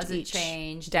changed how has it each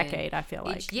changed decade, and I feel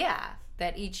like.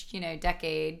 that each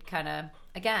decade kind of,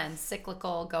 again,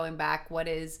 cyclical, going back. What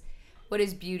is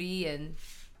beauty, and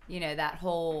that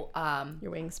whole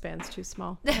Your wingspan's too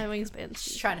small. My wingspan's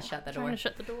just trying to shut the door. trying to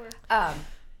shut the door.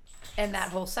 And that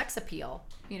whole sex appeal,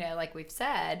 like we've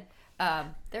said,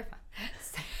 they're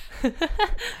fine.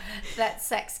 That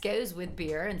sex goes with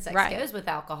beer and sex Right. goes with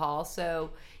alcohol.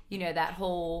 So, that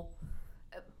whole,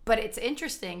 but it's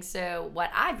interesting. So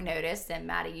what I've noticed, and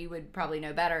Maddie, you would probably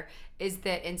know better, is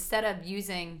that instead of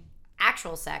using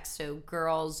actual sex, so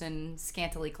girls in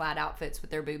scantily clad outfits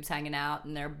with their boobs hanging out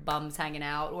and their bums hanging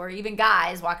out, or even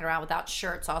guys walking around without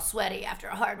shirts all sweaty after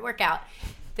a hard workout,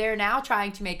 they're now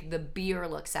trying to make the beer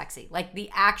look sexy, like the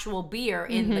actual beer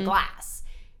in the glass.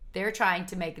 They're trying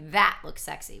to make that look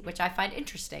sexy, which I find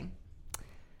interesting.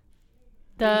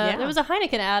 There was a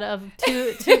Heineken ad of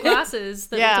two glasses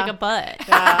that Yeah. looked like a butt.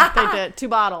 Yeah, they did 2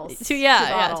 bottles. Two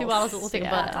bottles that look like a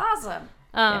That's butt. awesome.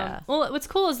 Yeah. Well, what's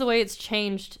cool is the way it's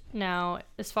changed now,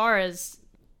 as far as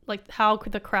like how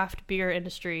the craft beer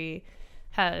industry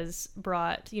has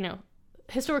brought.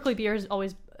 Historically,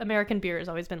 American beer has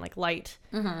always been like light,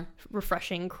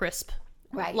 refreshing, crisp,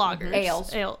 Right. lagers,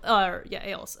 Ales.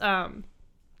 ales, and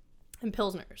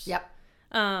pilsners. Yep.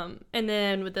 And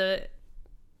then with the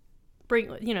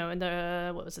in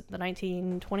the what was it, the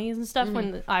 1920s and stuff,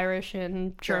 when the Irish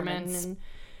and German Germans. and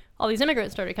all these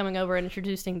immigrants started coming over and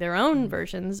introducing their own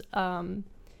versions. And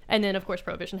then of course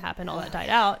Prohibition happened, all that died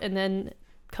out, and then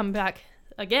come back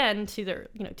again to their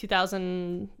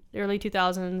 2000, early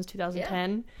 2000s,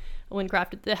 2010, when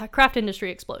the craft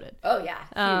industry exploded. Oh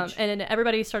yeah. Huge. And then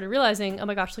everybody started realizing, oh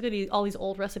my gosh, look at all these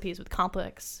old recipes with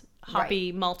complex,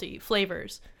 hoppy, malty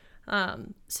flavors.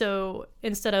 So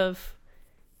instead of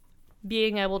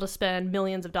being able to spend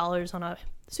millions of dollars on a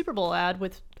Super Bowl ad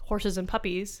with horses and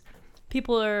puppies,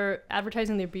 people are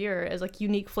advertising their beer as like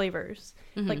unique flavors.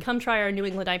 Like, come try our New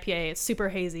England IPA, it's super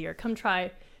hazy, or come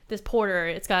try this porter,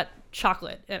 it's got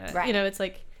chocolate in it. Right. It's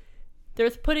like they're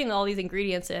putting all these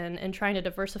ingredients in and trying to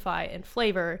diversify in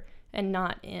flavor, and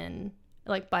not in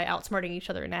like by outsmarting each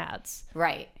other in ads.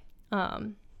 Right.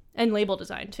 And label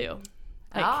design too.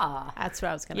 Like, That's what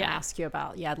I was going to Yeah. ask you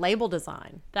about. Yeah, label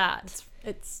design. that's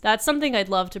It's something I'd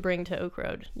love to bring to Oak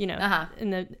Road.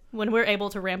 When we're able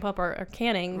to ramp up our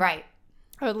canning, Right.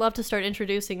 I would love to start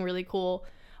introducing really cool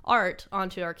art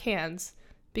onto our cans,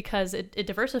 because it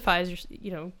diversifies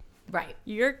Right.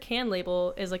 your can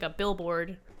label is like a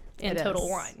billboard in It Total is.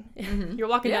 Wine. You're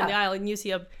walking down Yeah. the aisle and you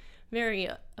see a very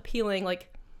appealing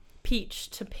like peach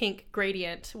to pink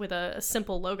gradient with a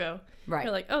simple logo. Right.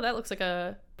 You're like, oh, that looks like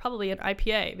probably an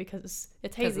IPA, because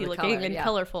it's hazy the looking color, and yeah.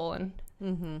 colorful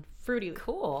and fruity.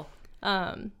 Cool.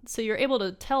 So you're able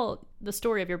to tell the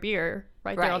story of your beer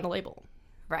right there Right. on the label.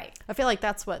 Right. I feel like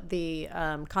that's what the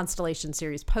Constellation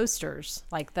Series posters,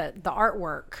 like the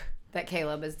artwork That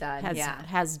Caleb has done.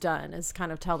 has done, is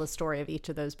kind of tell the story of each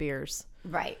of those beers.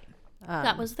 Right.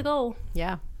 That was the goal.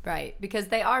 Yeah. Right. Because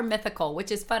they are mythical,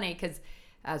 which is funny because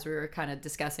as we were kind of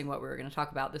discussing what we were going to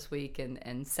talk about this week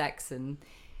and sex and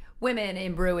women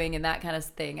in brewing and that kind of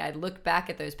thing, I looked back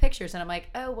at those pictures and I'm like,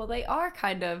 oh, well, they are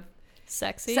kind of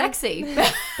Sexy.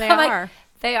 They I'm like, are.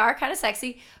 they are kind of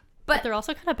sexy, but They're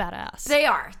also kind of badass. they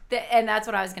are. And that's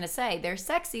what I was going to say. They're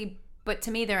sexy, but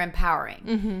to me, they're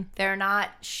empowering. They're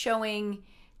not showing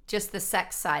just the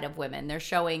sex side of women. They're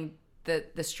showing the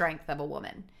strength of a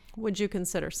woman. Would you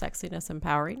consider sexiness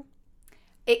empowering?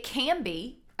 It can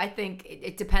be. I think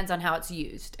it depends on how it's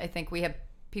used. I think we have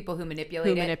people who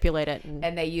manipulate it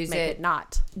and they use make it it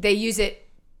not. they use it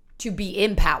to be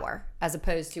in power as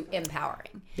opposed to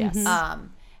empowering. Yes.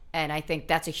 And I think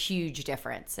that's a huge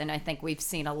difference. And I think we've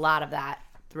seen a lot of that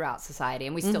throughout society,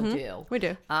 and we still do. We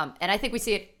do. And I think we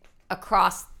see it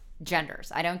across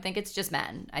genders. I don't think it's just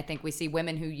men. I think we see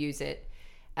women who use it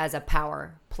as a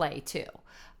power play too.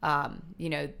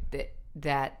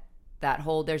 That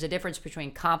whole, there's a difference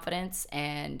between confidence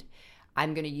and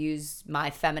I'm going to use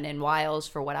my feminine wiles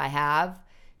for what I have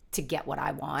to get what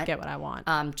I want. Get what I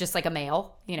want. Just like a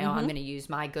male, I'm going to use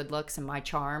my good looks and my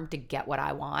charm to get what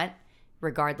I want,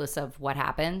 regardless of what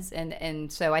happens.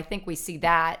 And so I think we see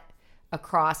that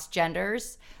across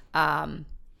genders. And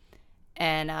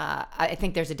I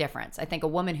think there's a difference. I think a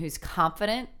woman who's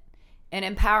confident and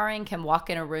empowering can walk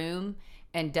in a room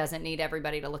and doesn't need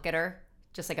everybody to look at her,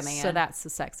 just like a man. So that's the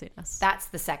sexiness. That's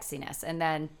the sexiness. And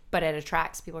then, but it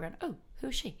attracts people going, oh,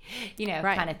 who's she?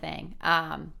 Right. Kind of thing.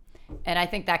 And I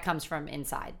think that comes from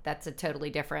inside. That's a totally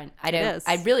different. It is.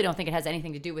 I really don't think it has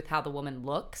anything to do with how the woman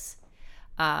looks.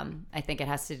 I think it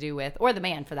has to do with, or the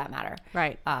man for that matter.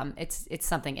 Right. It's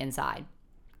something inside.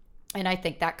 And I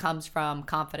think that comes from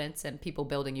confidence and people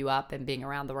building you up and being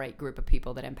around the right group of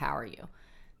people that empower you.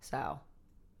 So,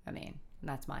 I mean,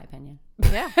 that's my opinion.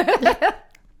 Yeah.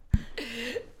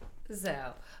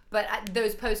 So, but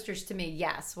those posters to me,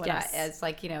 yes. Yes. As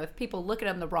like, if people look at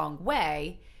them the wrong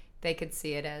way, they could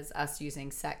see it as us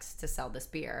using sex to sell this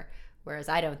beer. Whereas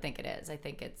I don't think it is. I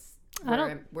think it's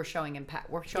we're showing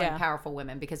Yeah. powerful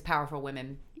women because powerful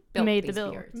women built made these the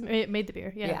bill. beers. Made the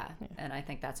beer. Yeah. And I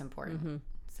think that's important.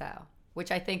 So,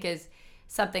 which I think is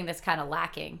something that's kind of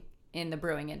lacking in the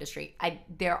brewing industry.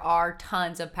 There are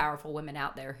tons of powerful women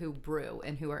out there who brew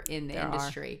and who are in the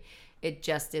industry. It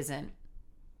just isn't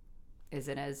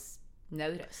as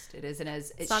noticed. It isn't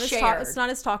as it's shared. It's not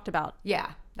as talked about Yeah,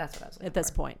 that's what I was looking at this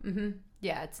for. point.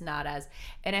 Yeah, it's not as,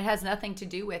 and it has nothing to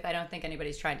do with, I don't think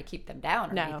anybody's trying to keep them down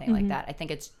or No. anything like that. I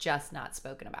think it's just not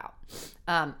spoken about.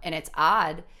 And it's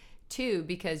odd too,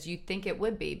 because you think it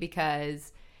would be,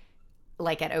 because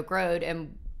like at Oak Road,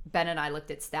 and Ben and I looked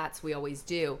at stats, we always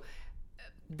do,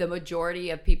 the majority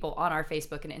of people on our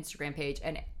Facebook and Instagram page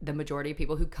and the majority of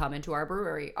people who come into our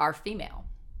brewery are female.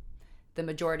 The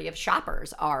majority of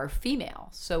shoppers are female.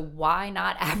 So why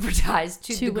not advertise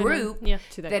to the women. group Yeah.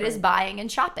 To that that is group. buying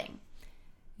and shopping?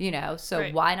 You know, so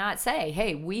Right. why not say,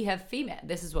 hey, we have female,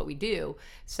 this is what we do.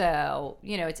 So,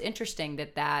 you know, it's interesting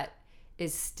that that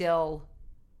is still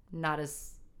not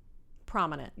as,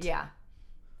 Prominent. yeah,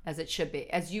 as it should be,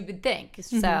 as you would think.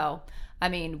 So, I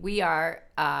mean, we are,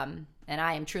 and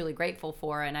I am truly grateful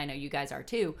for, and I know you guys are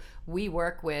too, we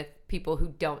work with people who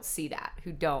don't see that,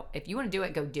 who don't, if you want to do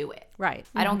it, go do it. Right.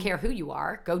 I don't care who you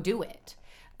are, go do it.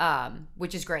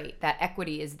 Which is great. That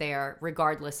equity is there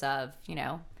regardless of, you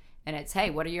know, and it's, hey,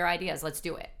 what are your ideas? Let's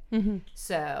do it.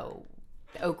 So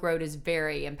Oak Road is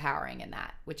very empowering in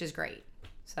that, which is great.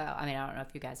 So, I mean, I don't know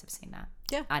if you guys have seen that.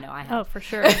 Yeah. I know I have. Oh, for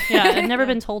sure. Yeah, I've never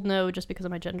been told no just because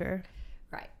of my gender.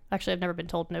 Right. Actually, I've never been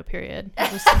told no, period.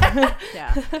 Just-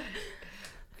 Yeah.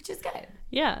 Which is good.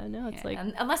 yeah, no, it's like,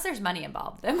 Unless there's money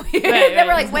involved. Then, right. then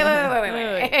we're like,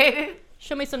 wait.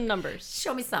 show me some numbers.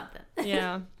 Show me something.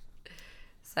 Yeah.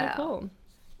 So, Oh, cool.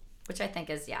 which I think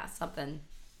is, yeah, something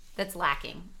that's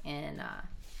lacking in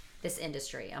this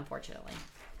industry, unfortunately.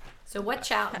 So what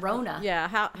Rona? Yeah.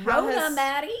 How Rona, has,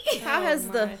 Maddie. how has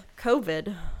the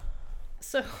COVID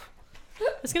So,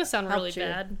 it's going to sound really Helped you.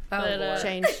 bad. Oh, but, Lord.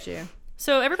 changed you?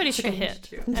 so, everybody took a hit.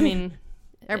 I mean,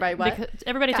 Everybody what?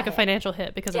 everybody Got took a hit. financial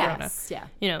hit because of Rona. Yes. Yeah.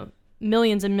 You know,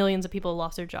 millions and millions of people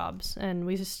lost their jobs, and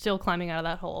we're still climbing out of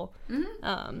that hole.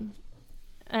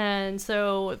 And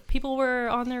so people were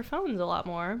on their phones a lot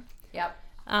more. Yep.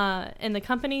 And the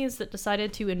companies that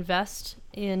decided to invest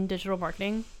in digital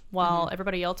marketing while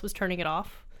everybody else was turning it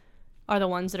off are the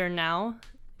ones that are now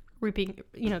reaping,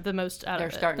 you know, the most out They're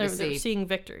of it. starting to They're see. seeing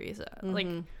victories. Like,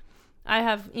 I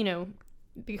have, you know,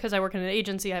 because I work in an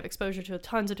agency, I have exposure to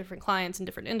tons of different clients in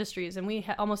different industries, and we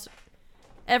almost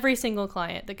every single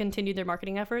client that continued their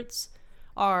marketing efforts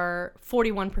are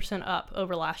 41% up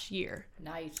over last year.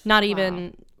 Nice. Not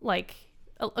even like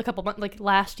a couple months, like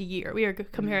last year. We are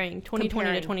comparing 2020 to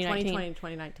Comparing 2019. 2020 to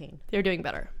 2019. They're doing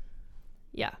better.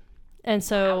 Yeah. And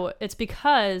so it's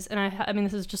because, and I mean,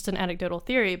 this is just an anecdotal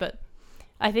theory, but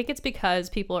I think it's because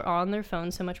people are on their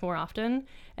phones so much more often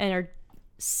and are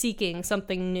seeking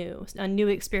something new, a new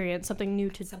experience, something new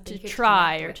to Something you can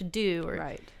try connect or with. to do, or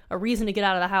Right. a reason to get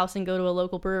out of the house and go to a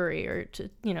local brewery or to,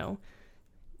 you know,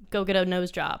 go get a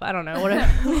nose job. I don't know,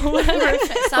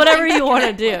 whatever you want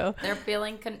to do. They're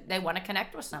feeling they want to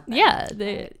connect with something. Yeah,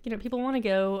 you know, people want to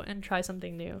go and try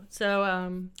something new. So,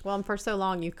 Well, and for so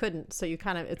long you couldn't. So you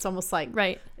kind of, it's almost like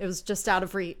right. it was just out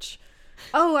of reach.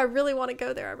 Oh, I really want to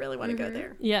go there. I really want to go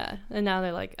there. Yeah, and now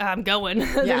they're like, I'm going.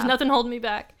 There's Yeah. nothing holding me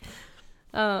back.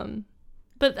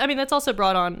 But I mean, that's also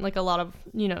brought on like a lot of,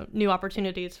 you know, new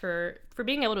opportunities for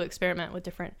being able to experiment with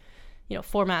different, you know,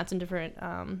 formats and different,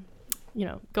 you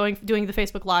know, doing the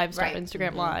Facebook Live stuff, Right.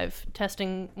 Instagram Live,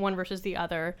 testing one versus the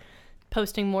other,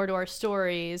 posting more to our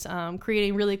stories,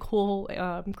 creating really cool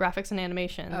graphics and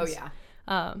animations. Oh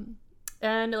yeah.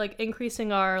 And like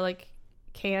increasing our like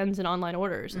cans and online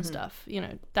orders and stuff, you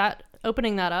know, that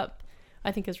opening that up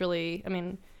I think is really, I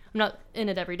mean, I'm not in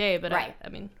it every day, but Right. I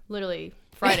mean, literally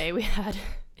Friday we had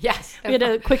Yes. we had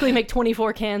to quickly make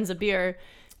 24 cans of beer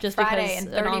just Friday because in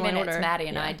an 30 online minutes, order. Maddie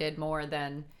and Yeah. I did more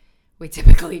than we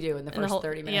typically do in the the first whole-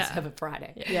 30 minutes yeah. of a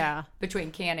Friday. Yeah.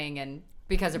 Between canning and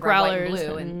because of red, white, and growlers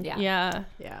blue, and yeah. yeah.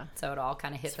 Yeah. So it all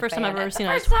kind of hit the First time fan I've ever at the seen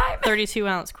a first time. 32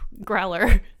 ounce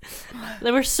growler.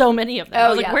 There were so many of them. Oh, I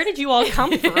was like, yes. where did you all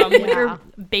come from with Yeah. your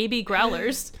baby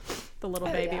growlers? The little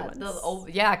baby yeah, ones. the old,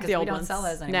 yeah, because The we old don't ones. sell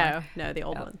those anymore. No, the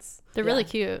old No. ones. They're really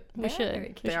cute. We They are should. very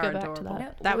We cute. should They go are back to adorable.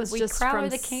 that. That was we just crowler from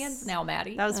the cans now,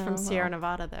 Maddie. That was from Oh, Sierra wow.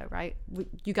 Nevada, though, right?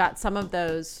 You got some of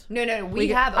those. no, we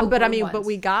have. but I Oak mean, Road but ones.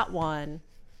 we got one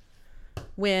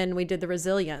when we did the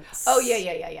resilience. Oh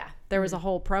yeah. There was a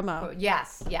whole promo. Oh,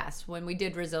 yes. When we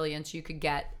did resilience, you could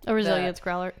get A resilience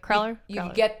crowler. You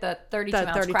could get the 32 The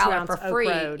ounce 32 crowler ounce for Oak free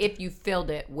Road. if you filled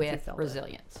it with filled it.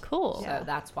 resilience. Cool. So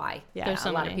that's why. Yeah. There's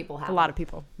so a lot many. of people have. A lot of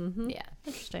people. Hmm. Yeah.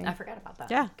 Interesting. I forgot about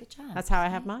that. Yeah. Good job. That's how I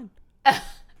have mine.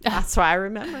 That's why I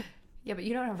remember. Yeah, but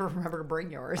you don't ever remember to bring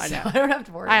yours. I know. So I don't have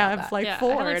to worry I about have that. like Yeah, I 4,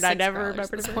 had, like, and I 6 never growlers remember at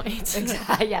to this bring.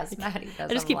 point. Yes, Maddie does.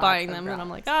 I just have keep lots buying of them, and I'm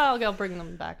growlers. like, oh, I'll bring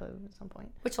them back at some point.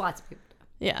 Which lots of people do.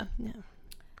 Yeah.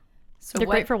 So They're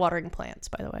what, great for watering plants,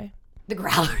 by the way. the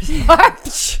growlers are.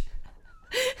 That's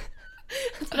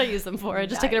what I use them for. I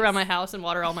just take it around my house and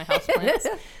water all my house plants.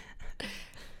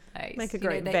 Nice. Make a You know,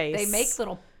 great they, vase. They make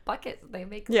little buckets. They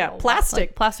make Yeah, little plastic.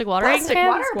 Like plastic watering Plastic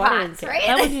cans. water pots,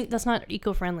 right? That's not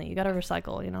eco-friendly. You got to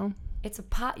recycle, you know. It's a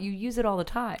pot. You use it all the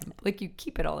time. Like you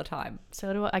keep it all the time.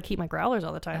 So do I keep my growlers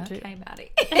all the time too. Okay,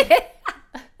 Maddie.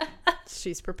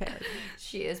 She's prepared.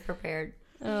 She is prepared.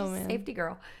 Oh, She's a man. safety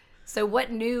girl. So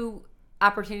what new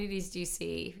opportunities do you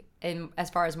see in as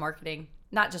far as marketing,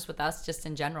 not just with us, just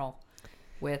in general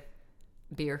with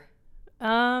beer?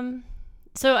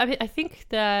 So I think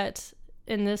that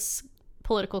in this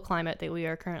political climate that we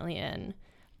are currently in,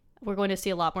 we're going to see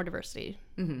a lot more diversity.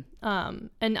 And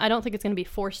I don't think it's going to be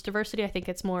forced diversity. I think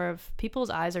it's more of people's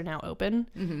eyes are now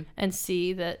open and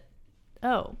see that,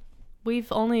 oh,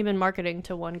 we've only been marketing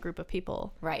to one group of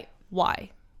people. Right. Why?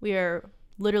 We are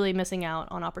literally missing out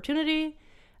on opportunity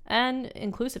and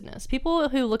inclusiveness. People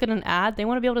who look at an ad, they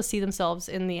want to be able to see themselves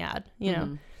in the ad. You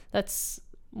know, that's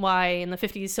why in the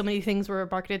 50s so many things were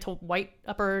marketed to white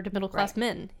upper to middle class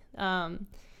men.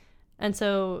 And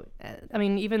so, I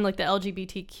mean, even like the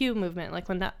LGBTQ movement, like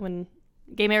when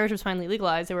gay marriage was finally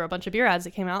legalized, there were a bunch of beer ads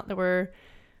that came out that were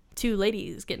 2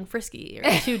 ladies getting frisky or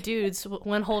 2 dudes,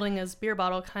 one holding his beer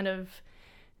bottle kind of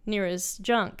near his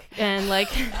junk, and like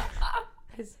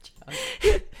His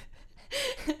junk.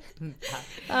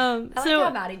 I like so how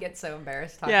Maddie gets so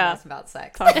embarrassed talking Yeah. to us about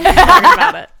sex. Talking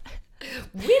about it.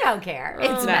 We don't care.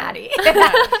 It's No. Maddie.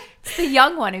 It's the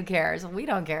young one who cares. We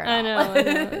don't care at I all. know.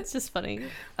 It's just funny.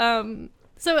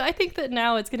 So I think that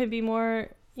now it's going to be more,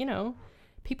 you know,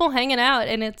 people hanging out,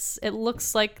 and it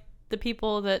looks like the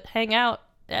people that hang out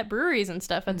at breweries and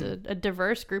stuff. It's a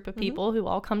diverse group of people who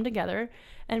all come together.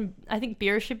 And I think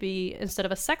beer should be, instead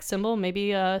of a sex symbol,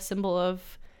 maybe a symbol of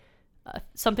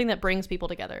something that brings people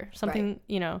together. Something,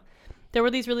 you know, there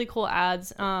were these really cool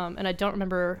ads, and I don't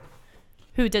remember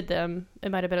who did them. It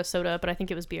might have been a soda, but I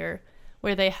think it was beer,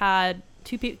 where they had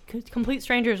 2 complete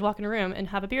strangers walk in a room and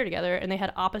have a beer together, and they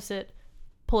had opposite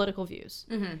political views.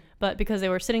 But because they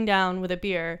were sitting down with a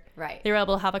beer, Right. they were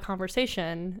able to have a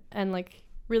conversation and like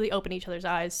really open each other's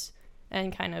eyes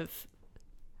and kind of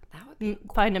That would be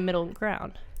find a middle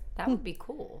ground. that would be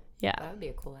cool. Yeah. That would be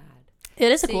a cool ad. It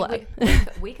is a See, cool we,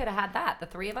 ad. we could have had that, the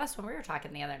 3 of us, when we were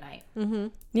talking the other night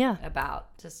Yeah.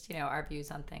 about just, you know, our views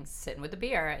on things, sitting with the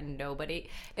beer, and nobody,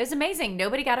 it was amazing.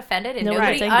 Nobody got offended, and Nobody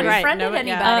nobody was angry. unfriended Right,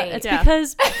 anybody. It's Yeah.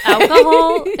 because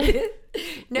alcohol like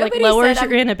Nobody lowers said,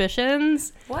 your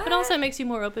inhibitions, What? but also makes you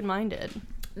more open-minded.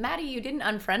 Maddie, you didn't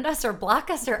unfriend us or block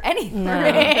us or anything.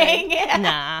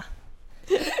 Nah.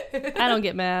 I don't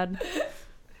get mad.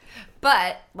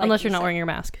 But like Unless you you're not said, wearing your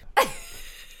mask.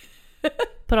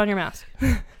 Put on your mask.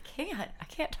 I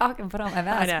can't talk and put on my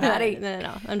mask. know. Maddie.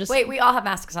 No. I'm just Wait, we all have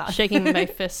masks on. shaking my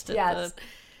fist at Yes. the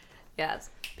Yes.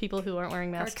 people who aren't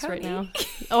wearing masks right Cody.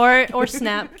 now. Or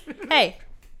snap. Hey,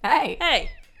 Hey.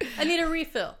 I need a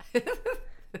refill.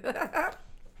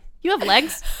 You have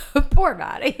legs? Poor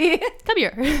Maddie. Come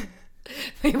here.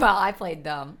 Meanwhile, I played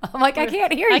dumb. I'm like, I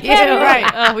can't hear you. I can't hear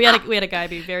right. Oh, we had a guy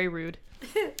be very rude.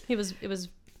 It was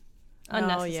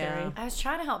unnecessary. yeah. I was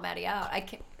trying to help Maddie out. I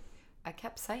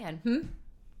kept saying,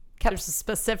 There's a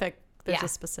specific. Yeah. a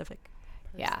specific.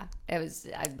 Yeah, it was,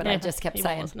 but Yeah, I just kept he won't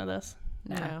saying, listen to this.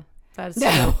 No. That is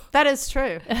No. true. That is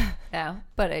true. no.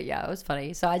 But yeah, it was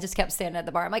funny. So I just kept standing at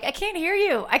the bar. I'm like, I can't hear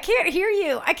you. I can't hear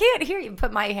you. I can't hear you.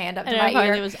 Put my hand up to And my I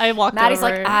ear. finally I walked Maddie's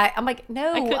over. like, I'm like,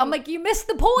 no. couldn't- I'm like, you missed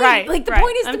the point. Right, Like the right.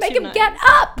 point is to I'm make too him get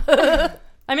up.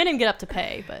 I made him get up to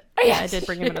pay, but Yeah. yeah, I did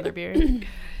bring him another beer.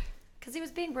 Because he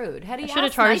was being rude. Had he should've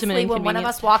asked charged him an nicely when one of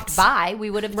inconvenience us walked by, we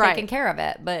would have Right. taken care of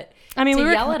it. But I mean, to we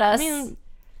were yell at us, I mean,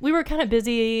 we were kind of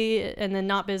busy and then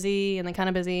not busy and then kind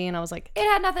of busy, and I was like, it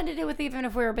had nothing to do with even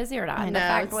if we were busy or not. The No,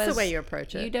 fact it's was, the way you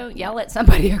approach it. You don't yell at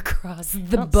somebody across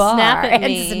the Don't bar snap at and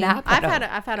me. snap at them.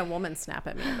 I've had a woman snap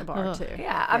at me at the bar Ugh. too.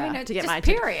 Yeah, I mean, to it's get just my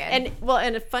attention. period. And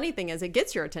and the funny thing is, it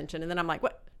gets your attention, and then I'm like,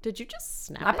 "What? Did you just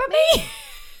snap Snap at at me?" me.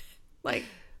 Like,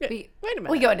 We, wait a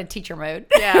minute. we go into teacher mode.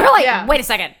 Yeah, We're like, yeah. wait a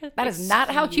second. That is not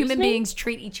how Excuse human me? beings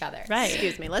treat each other. right.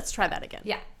 Excuse me. Let's try that again.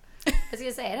 Yeah. I was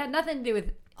gonna say it had nothing to do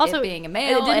with Also, it being a and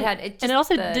male. didn't- It had it just and it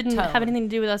also the didn't tone. have anything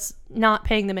to do with us not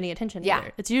paying them any attention. Yeah.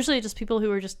 Either. It's usually just people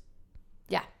who are just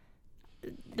Yeah.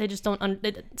 they just don't something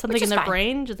Which in is their fine.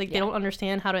 brain, just like Yeah. they don't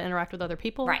understand how to interact with other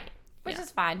people. Right. Which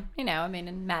is fine. You know, I mean,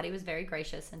 and Maddie was very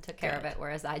gracious and took care of it,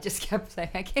 whereas I just kept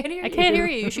saying, I can't hear you. I can't hear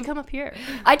you. You should come up here.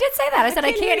 I did say that. I said,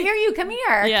 I can't hear you. Come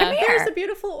here. Yeah. Come here. There's a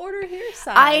beautiful order here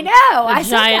sign. I know. I said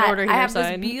giant that. order I here have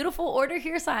sign. this beautiful order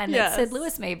here sign that Yes. Sid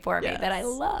Lewis made for me that I Yes.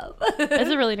 love.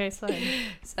 It's a really nice sign.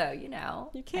 So, you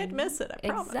know. You can't miss it. I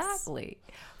promise. Exactly.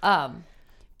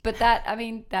 But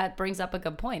that brings up a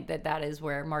good point that is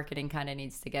where marketing kind of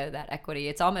needs to go, that equity.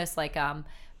 It's almost like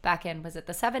back in, was it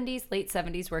the 70s, late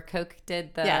 70s, where Coke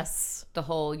did the Yes. the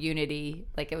whole unity,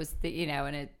 like it was the, you know,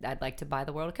 and I'd like to buy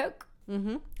the world of Coke.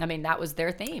 Mm-hmm. I mean, that was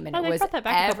their theme, and Oh, it they was brought that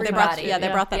back a couple everybody. times, Yeah, they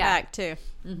Yeah. brought that Yeah. back too.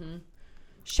 Mm-hmm.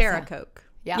 Share a Coke.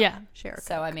 Yeah. Yeah. Share a Coke.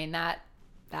 So I mean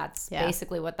that's Yeah.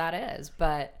 basically what that is.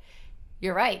 But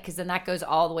You're right, because then that goes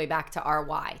all the way back to our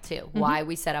why too. Why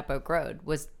we set up Oak Road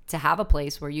was to have a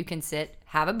place where you can sit,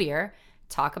 have a beer,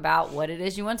 talk about what it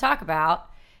is you want to talk about,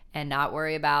 and not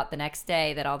worry about the next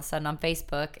day that all of a sudden on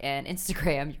Facebook and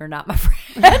Instagram you're not my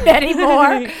friend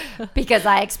anymore because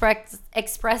I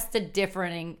expressed a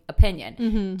differing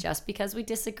opinion. Just because we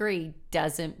disagree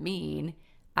doesn't mean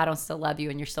I don't still love you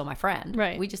and you're still my friend.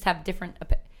 Right. We just have different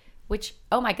which,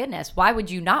 oh my goodness, why would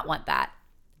you not want that?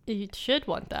 You should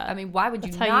want that. I mean, why would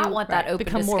you That's how not you want that open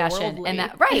become more discussion worldly.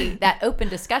 and that open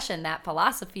discussion, that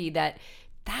philosophy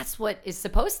that's what is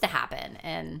supposed to happen,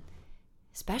 and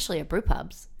especially at brew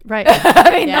pubs. right.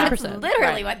 I mean, Yeah. that's 100%.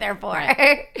 literally what they're for.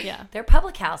 Yeah. They're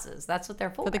public houses. That's what they're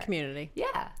for. For the community.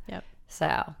 Yeah. Yep.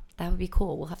 So that would be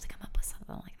cool. We'll have to come up with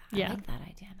something like that. Yeah. I like that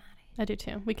idea, Maddie. I do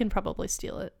too. We can probably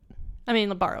steal it. I mean,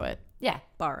 borrow it. Yeah.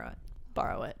 Borrow it.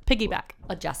 Borrow it. Piggyback.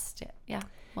 Adjust it. Yeah.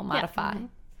 We'll modify.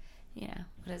 You know,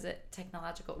 what is it?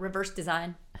 Technological. Reverse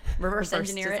design. Reverse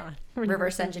engineer design. it.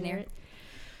 Reverse engineer it.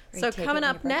 So Retake coming it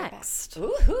and up you bring it back. next,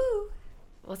 Woohoo.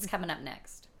 What's coming up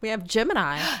next? we have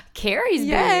Gemini. Carrie's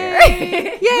Yay!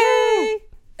 beer. Yay!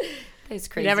 Those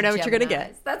crazy never know what you're gonna Geminis.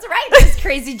 get. That's right. Those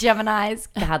crazy Geminis.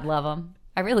 God love them.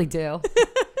 I really do.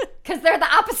 Because they're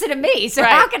the opposite of me. So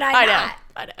how can I not?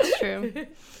 I know. It's true.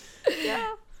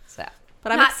 Yeah. So,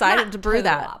 But I'm excited to brew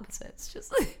total that. Opposites.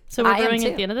 Just So we're I am brewing too.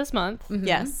 at the end of this month.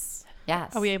 Yes.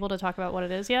 Yes. Are we able to talk about what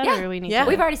it is yet? Yeah. Or do we need Yeah. to?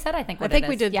 We've already said. I think. I What think it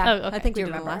we is. did. Yeah. Oh, okay. I think Do we you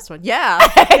did the remember? last one. Yeah.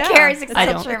 Carrie's It's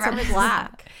excited. don't. She It's remembers a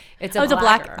black. It's Oh, it's a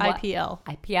black black IPL.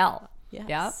 IPL. Yes.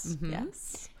 Yep. Mhm.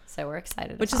 Yes. So we're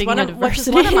excited. Which is Speaking one of of which is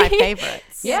one of my diversity.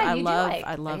 favorites. yeah. I You love. do like.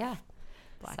 I love. Yeah.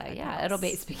 Black So IPLs. yeah, it'll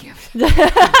be speaking of.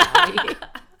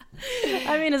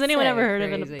 I mean, has anyone So ever heard of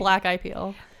crazy. a black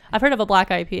IPL? I've heard of a black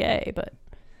IPA, but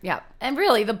Yeah, and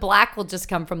really, the black will just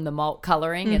come from the malt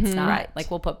coloring. It's not Right. like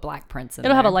we'll put black prints in.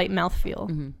 it'll have a there. light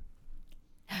mouthfeel.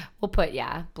 We'll put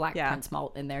black Yeah. Prince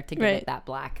malt in there to give Right. it that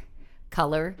black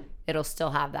color. It'll still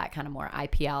have that kind of more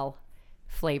IPL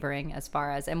flavoring as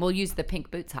far as, and we'll use the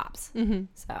pink boots hops.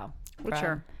 So Which from-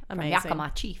 are from amazing.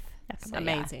 Yakima Chief. Yakima. So,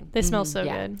 yeah. Amazing. They smell so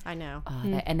yeah. good. I know.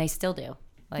 And they still do.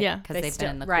 Like, Yeah. because They they've still-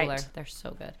 been in the right. cooler. They're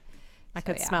so good. I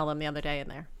could yeah. smell them the other day in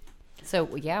there.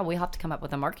 So yeah, we have to come up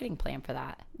with a marketing plan for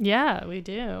that. Yeah, we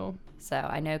do. So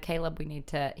I know Caleb, we need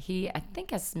to, I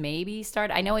think has maybe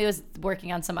started. I know he was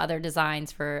working on some other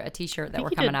designs for a t-shirt that I we're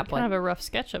think he coming did up with. kind of a rough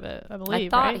sketch of it, I I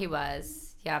believe. thought right? he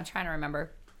was. Yeah, I'm trying to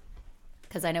remember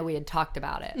because I know we had talked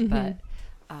about it, Mm-hmm.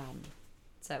 but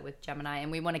so with Gemini,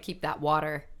 and we want to keep that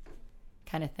water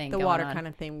kind of thing. The going water on. kind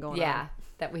of theme going on. Yeah,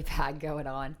 that we've had going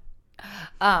on.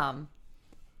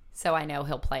 So I know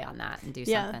he'll play on that and do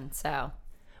Yeah. something. So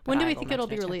When but do I we will think it'll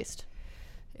be mention it to him. released?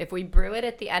 If we brew it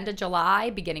at the end of July,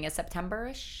 beginning of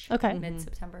September-ish. Okay.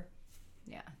 Mid-September.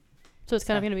 Yeah. So it's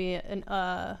kind of going to be an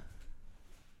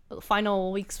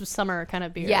final weeks of summer kind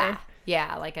of beer. Yeah.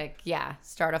 Yeah.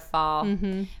 Start of fall.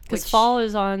 Because Which- fall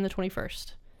is on the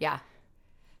 21st. Yeah.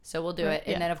 So we'll do Right, it.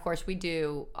 And yeah. then, of course, we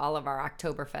do all of our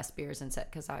Oktoberfest beers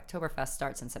because Oktoberfest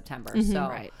starts in September. Mm-hmm. So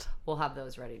Right. we'll have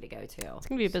those ready to go too. It's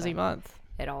going to be a busy month.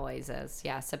 It always is.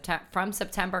 Yeah. From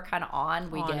September kind of on,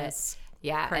 we On get. is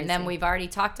Yeah. And then crazy. we've already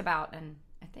talked about, and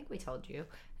I think we told you,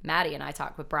 Maddie and I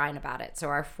talked with Brian about it. So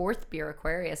our fourth beer,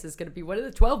 Aquarius, is going to be one of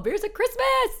the 12 beers at Christmas.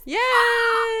 Yay!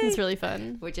 It's really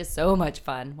fun. Which is so much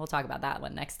fun. We'll talk about that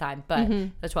one next time. But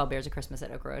the 12 beers of Christmas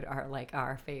at Oak Road are like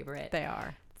our favorite. They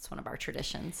are. It's one of our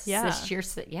traditions. Yeah. This year,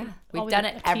 we've Always done a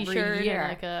it every t-shirt and,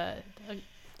 year. like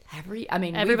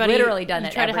Everybody, we've literally done you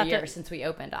it try to every have year to- since we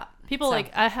opened up. people So,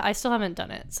 like I still haven't done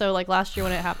it. So like last year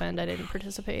when it happened, I didn't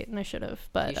participate and I should have.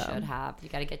 But you should have. You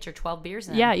got to get your 12 beers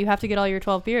in. yeah, you have to get all your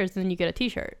 12 beers, and then you get a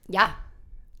T-shirt. Yeah.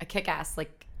 A kick-ass,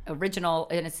 like original,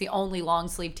 and it's the only long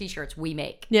sleeve t-shirts we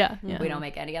make. Yeah, yeah. We don't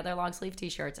make any other long sleeve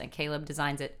t-shirts, and Caleb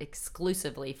designs it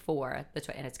exclusively for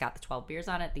and it's got the 12 beers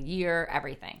on it, the year,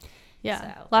 everything.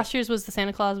 Yeah. So, Last year's was the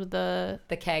Santa Claus with the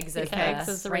The kegs as kegs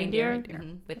as the reindeer.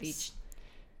 Mhm, with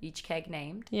each keg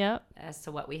named yeah. as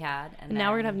to what we had. And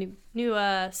now we're gonna have new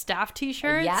staff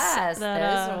T-shirts. Yes,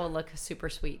 that, those will look super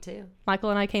sweet too. Michael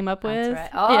and I came up with.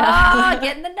 That's right. Oh, Yeah.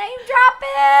 getting the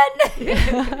name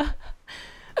dropping.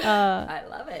 I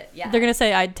love it. Yeah. They're gonna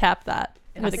say I'd tap that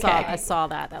with a saw- keg. I saw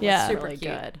that. That Yeah. was Super really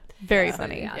cute. good. Very So,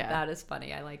 funny. yeah, Yeah. that is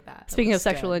funny. I like that. Speaking of looks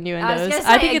sexual good. innuendos, I was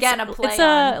gonna say, again, a play it's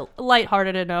on-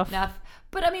 lighthearted enough. Enough.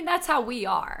 But I mean, that's how we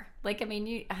are. Like, I mean,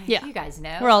 you guys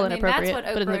know. We're all I mean, inappropriate, That's what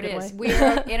but Oak in a Road good is. way.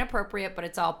 We're inappropriate, but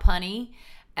it's all punny.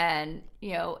 And,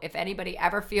 if anybody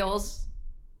ever feels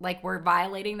like we're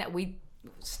violating that, we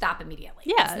stop immediately.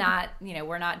 Yeah. It's not,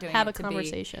 we're not doing Have it a to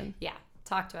conversation. be. Yeah.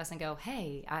 Talk to us and go,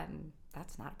 hey,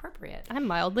 that's not appropriate. I'm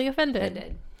mildly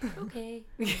offended. Offended. Okay.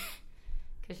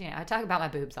 Because because I talk about my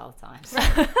boobs all the time. So.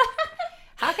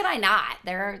 How can I not?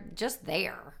 They're just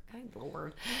there. Good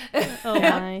Lord. Oh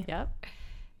my. Yep.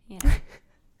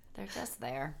 They're just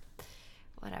there.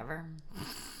 Whatever.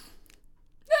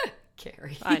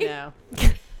 Carrie. I know.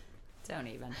 Don't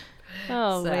even.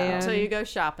 Oh So- man. Until you go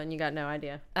shopping, you got no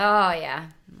idea. Oh, yeah.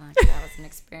 Like, that was an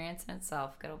experience in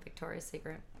itself. Good old Victoria's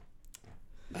Secret.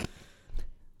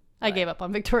 I gave up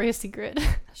on Victoria's Secret.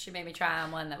 She made me try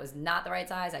on one that was not the right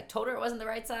size. I told her it wasn't the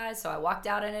right size, so I walked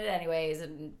out in it anyways,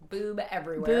 and boob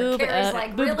everywhere. Boob, Carrie's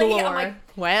like, boob really? I'm galore. like,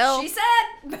 Well, she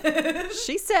said.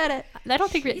 she said it. I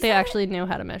don't think they actually know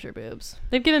how to measure boobs.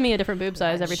 They've given me a different boob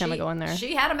size every time I go in there.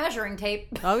 She had a measuring tape.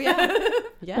 Oh yeah.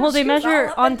 Yeah. Well, they she was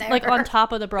measure all up in on like there. on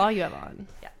top of the bra you have on.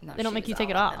 Yeah, no, They don't she make you was take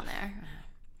it all up in off. there.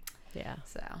 Yeah.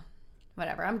 So,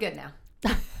 whatever. I'm good now.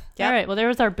 Yep. All right. Well, there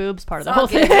was our boobs part of the It's all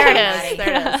whole good. thing. There it is.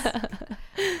 There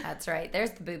it is. That's right.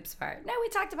 There's the boobs part. No, we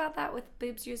talked about that with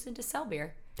boobs used to sell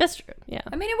beer. That's true. Yeah.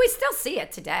 I mean, we still see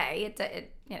it today.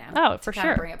 Oh, for to kind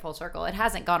of sure. bring it full circle. It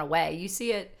hasn't gone away. You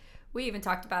see it. We even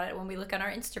talked about it when we look on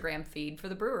our Instagram feed for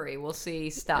the brewery. We'll see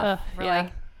stuff. We're yeah.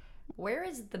 like, where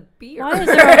is the beer?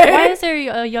 Why is there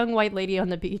a young white lady on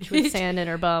the beach with sand in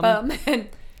her bum?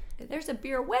 And there's a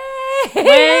beer way Way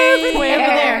over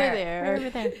there. there. Over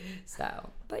there. So,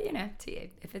 but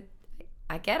if it,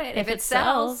 I get it. If If it it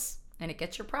sells and it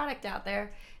gets your product out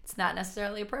there, it's not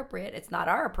necessarily appropriate. It's not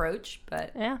our approach,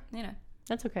 but Yeah.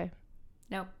 That's okay.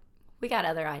 nope. We got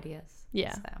other ideas.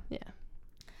 Yeah. So. Yeah.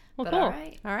 Well, But cool. all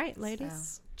right. All right,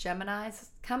 ladies. So, Gemini's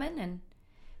coming, and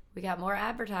we got more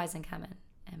advertising coming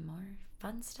and more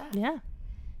fun stuff. Yeah.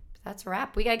 That's a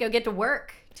wrap. We gotta go get to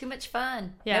work. Too much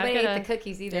fun. Yeah, Nobody I've gotta- ate the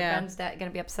cookies either. Yeah. Ben's gonna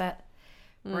be upset.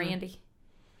 Randy.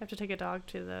 I have to take a dog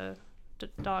to the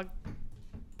dog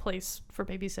place for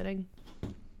babysitting.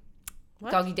 What?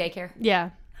 Doggy daycare.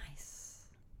 Yeah. Nice.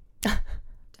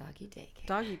 Doggy daycare.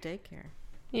 Doggy daycare.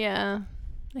 Yeah.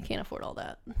 I can't afford all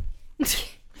that.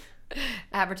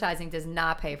 Advertising does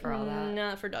not pay for all that.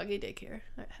 Not for doggy daycare. All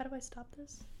right, how do I stop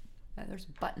this? There's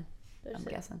a button. There's I'm a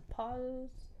guessing. Pause.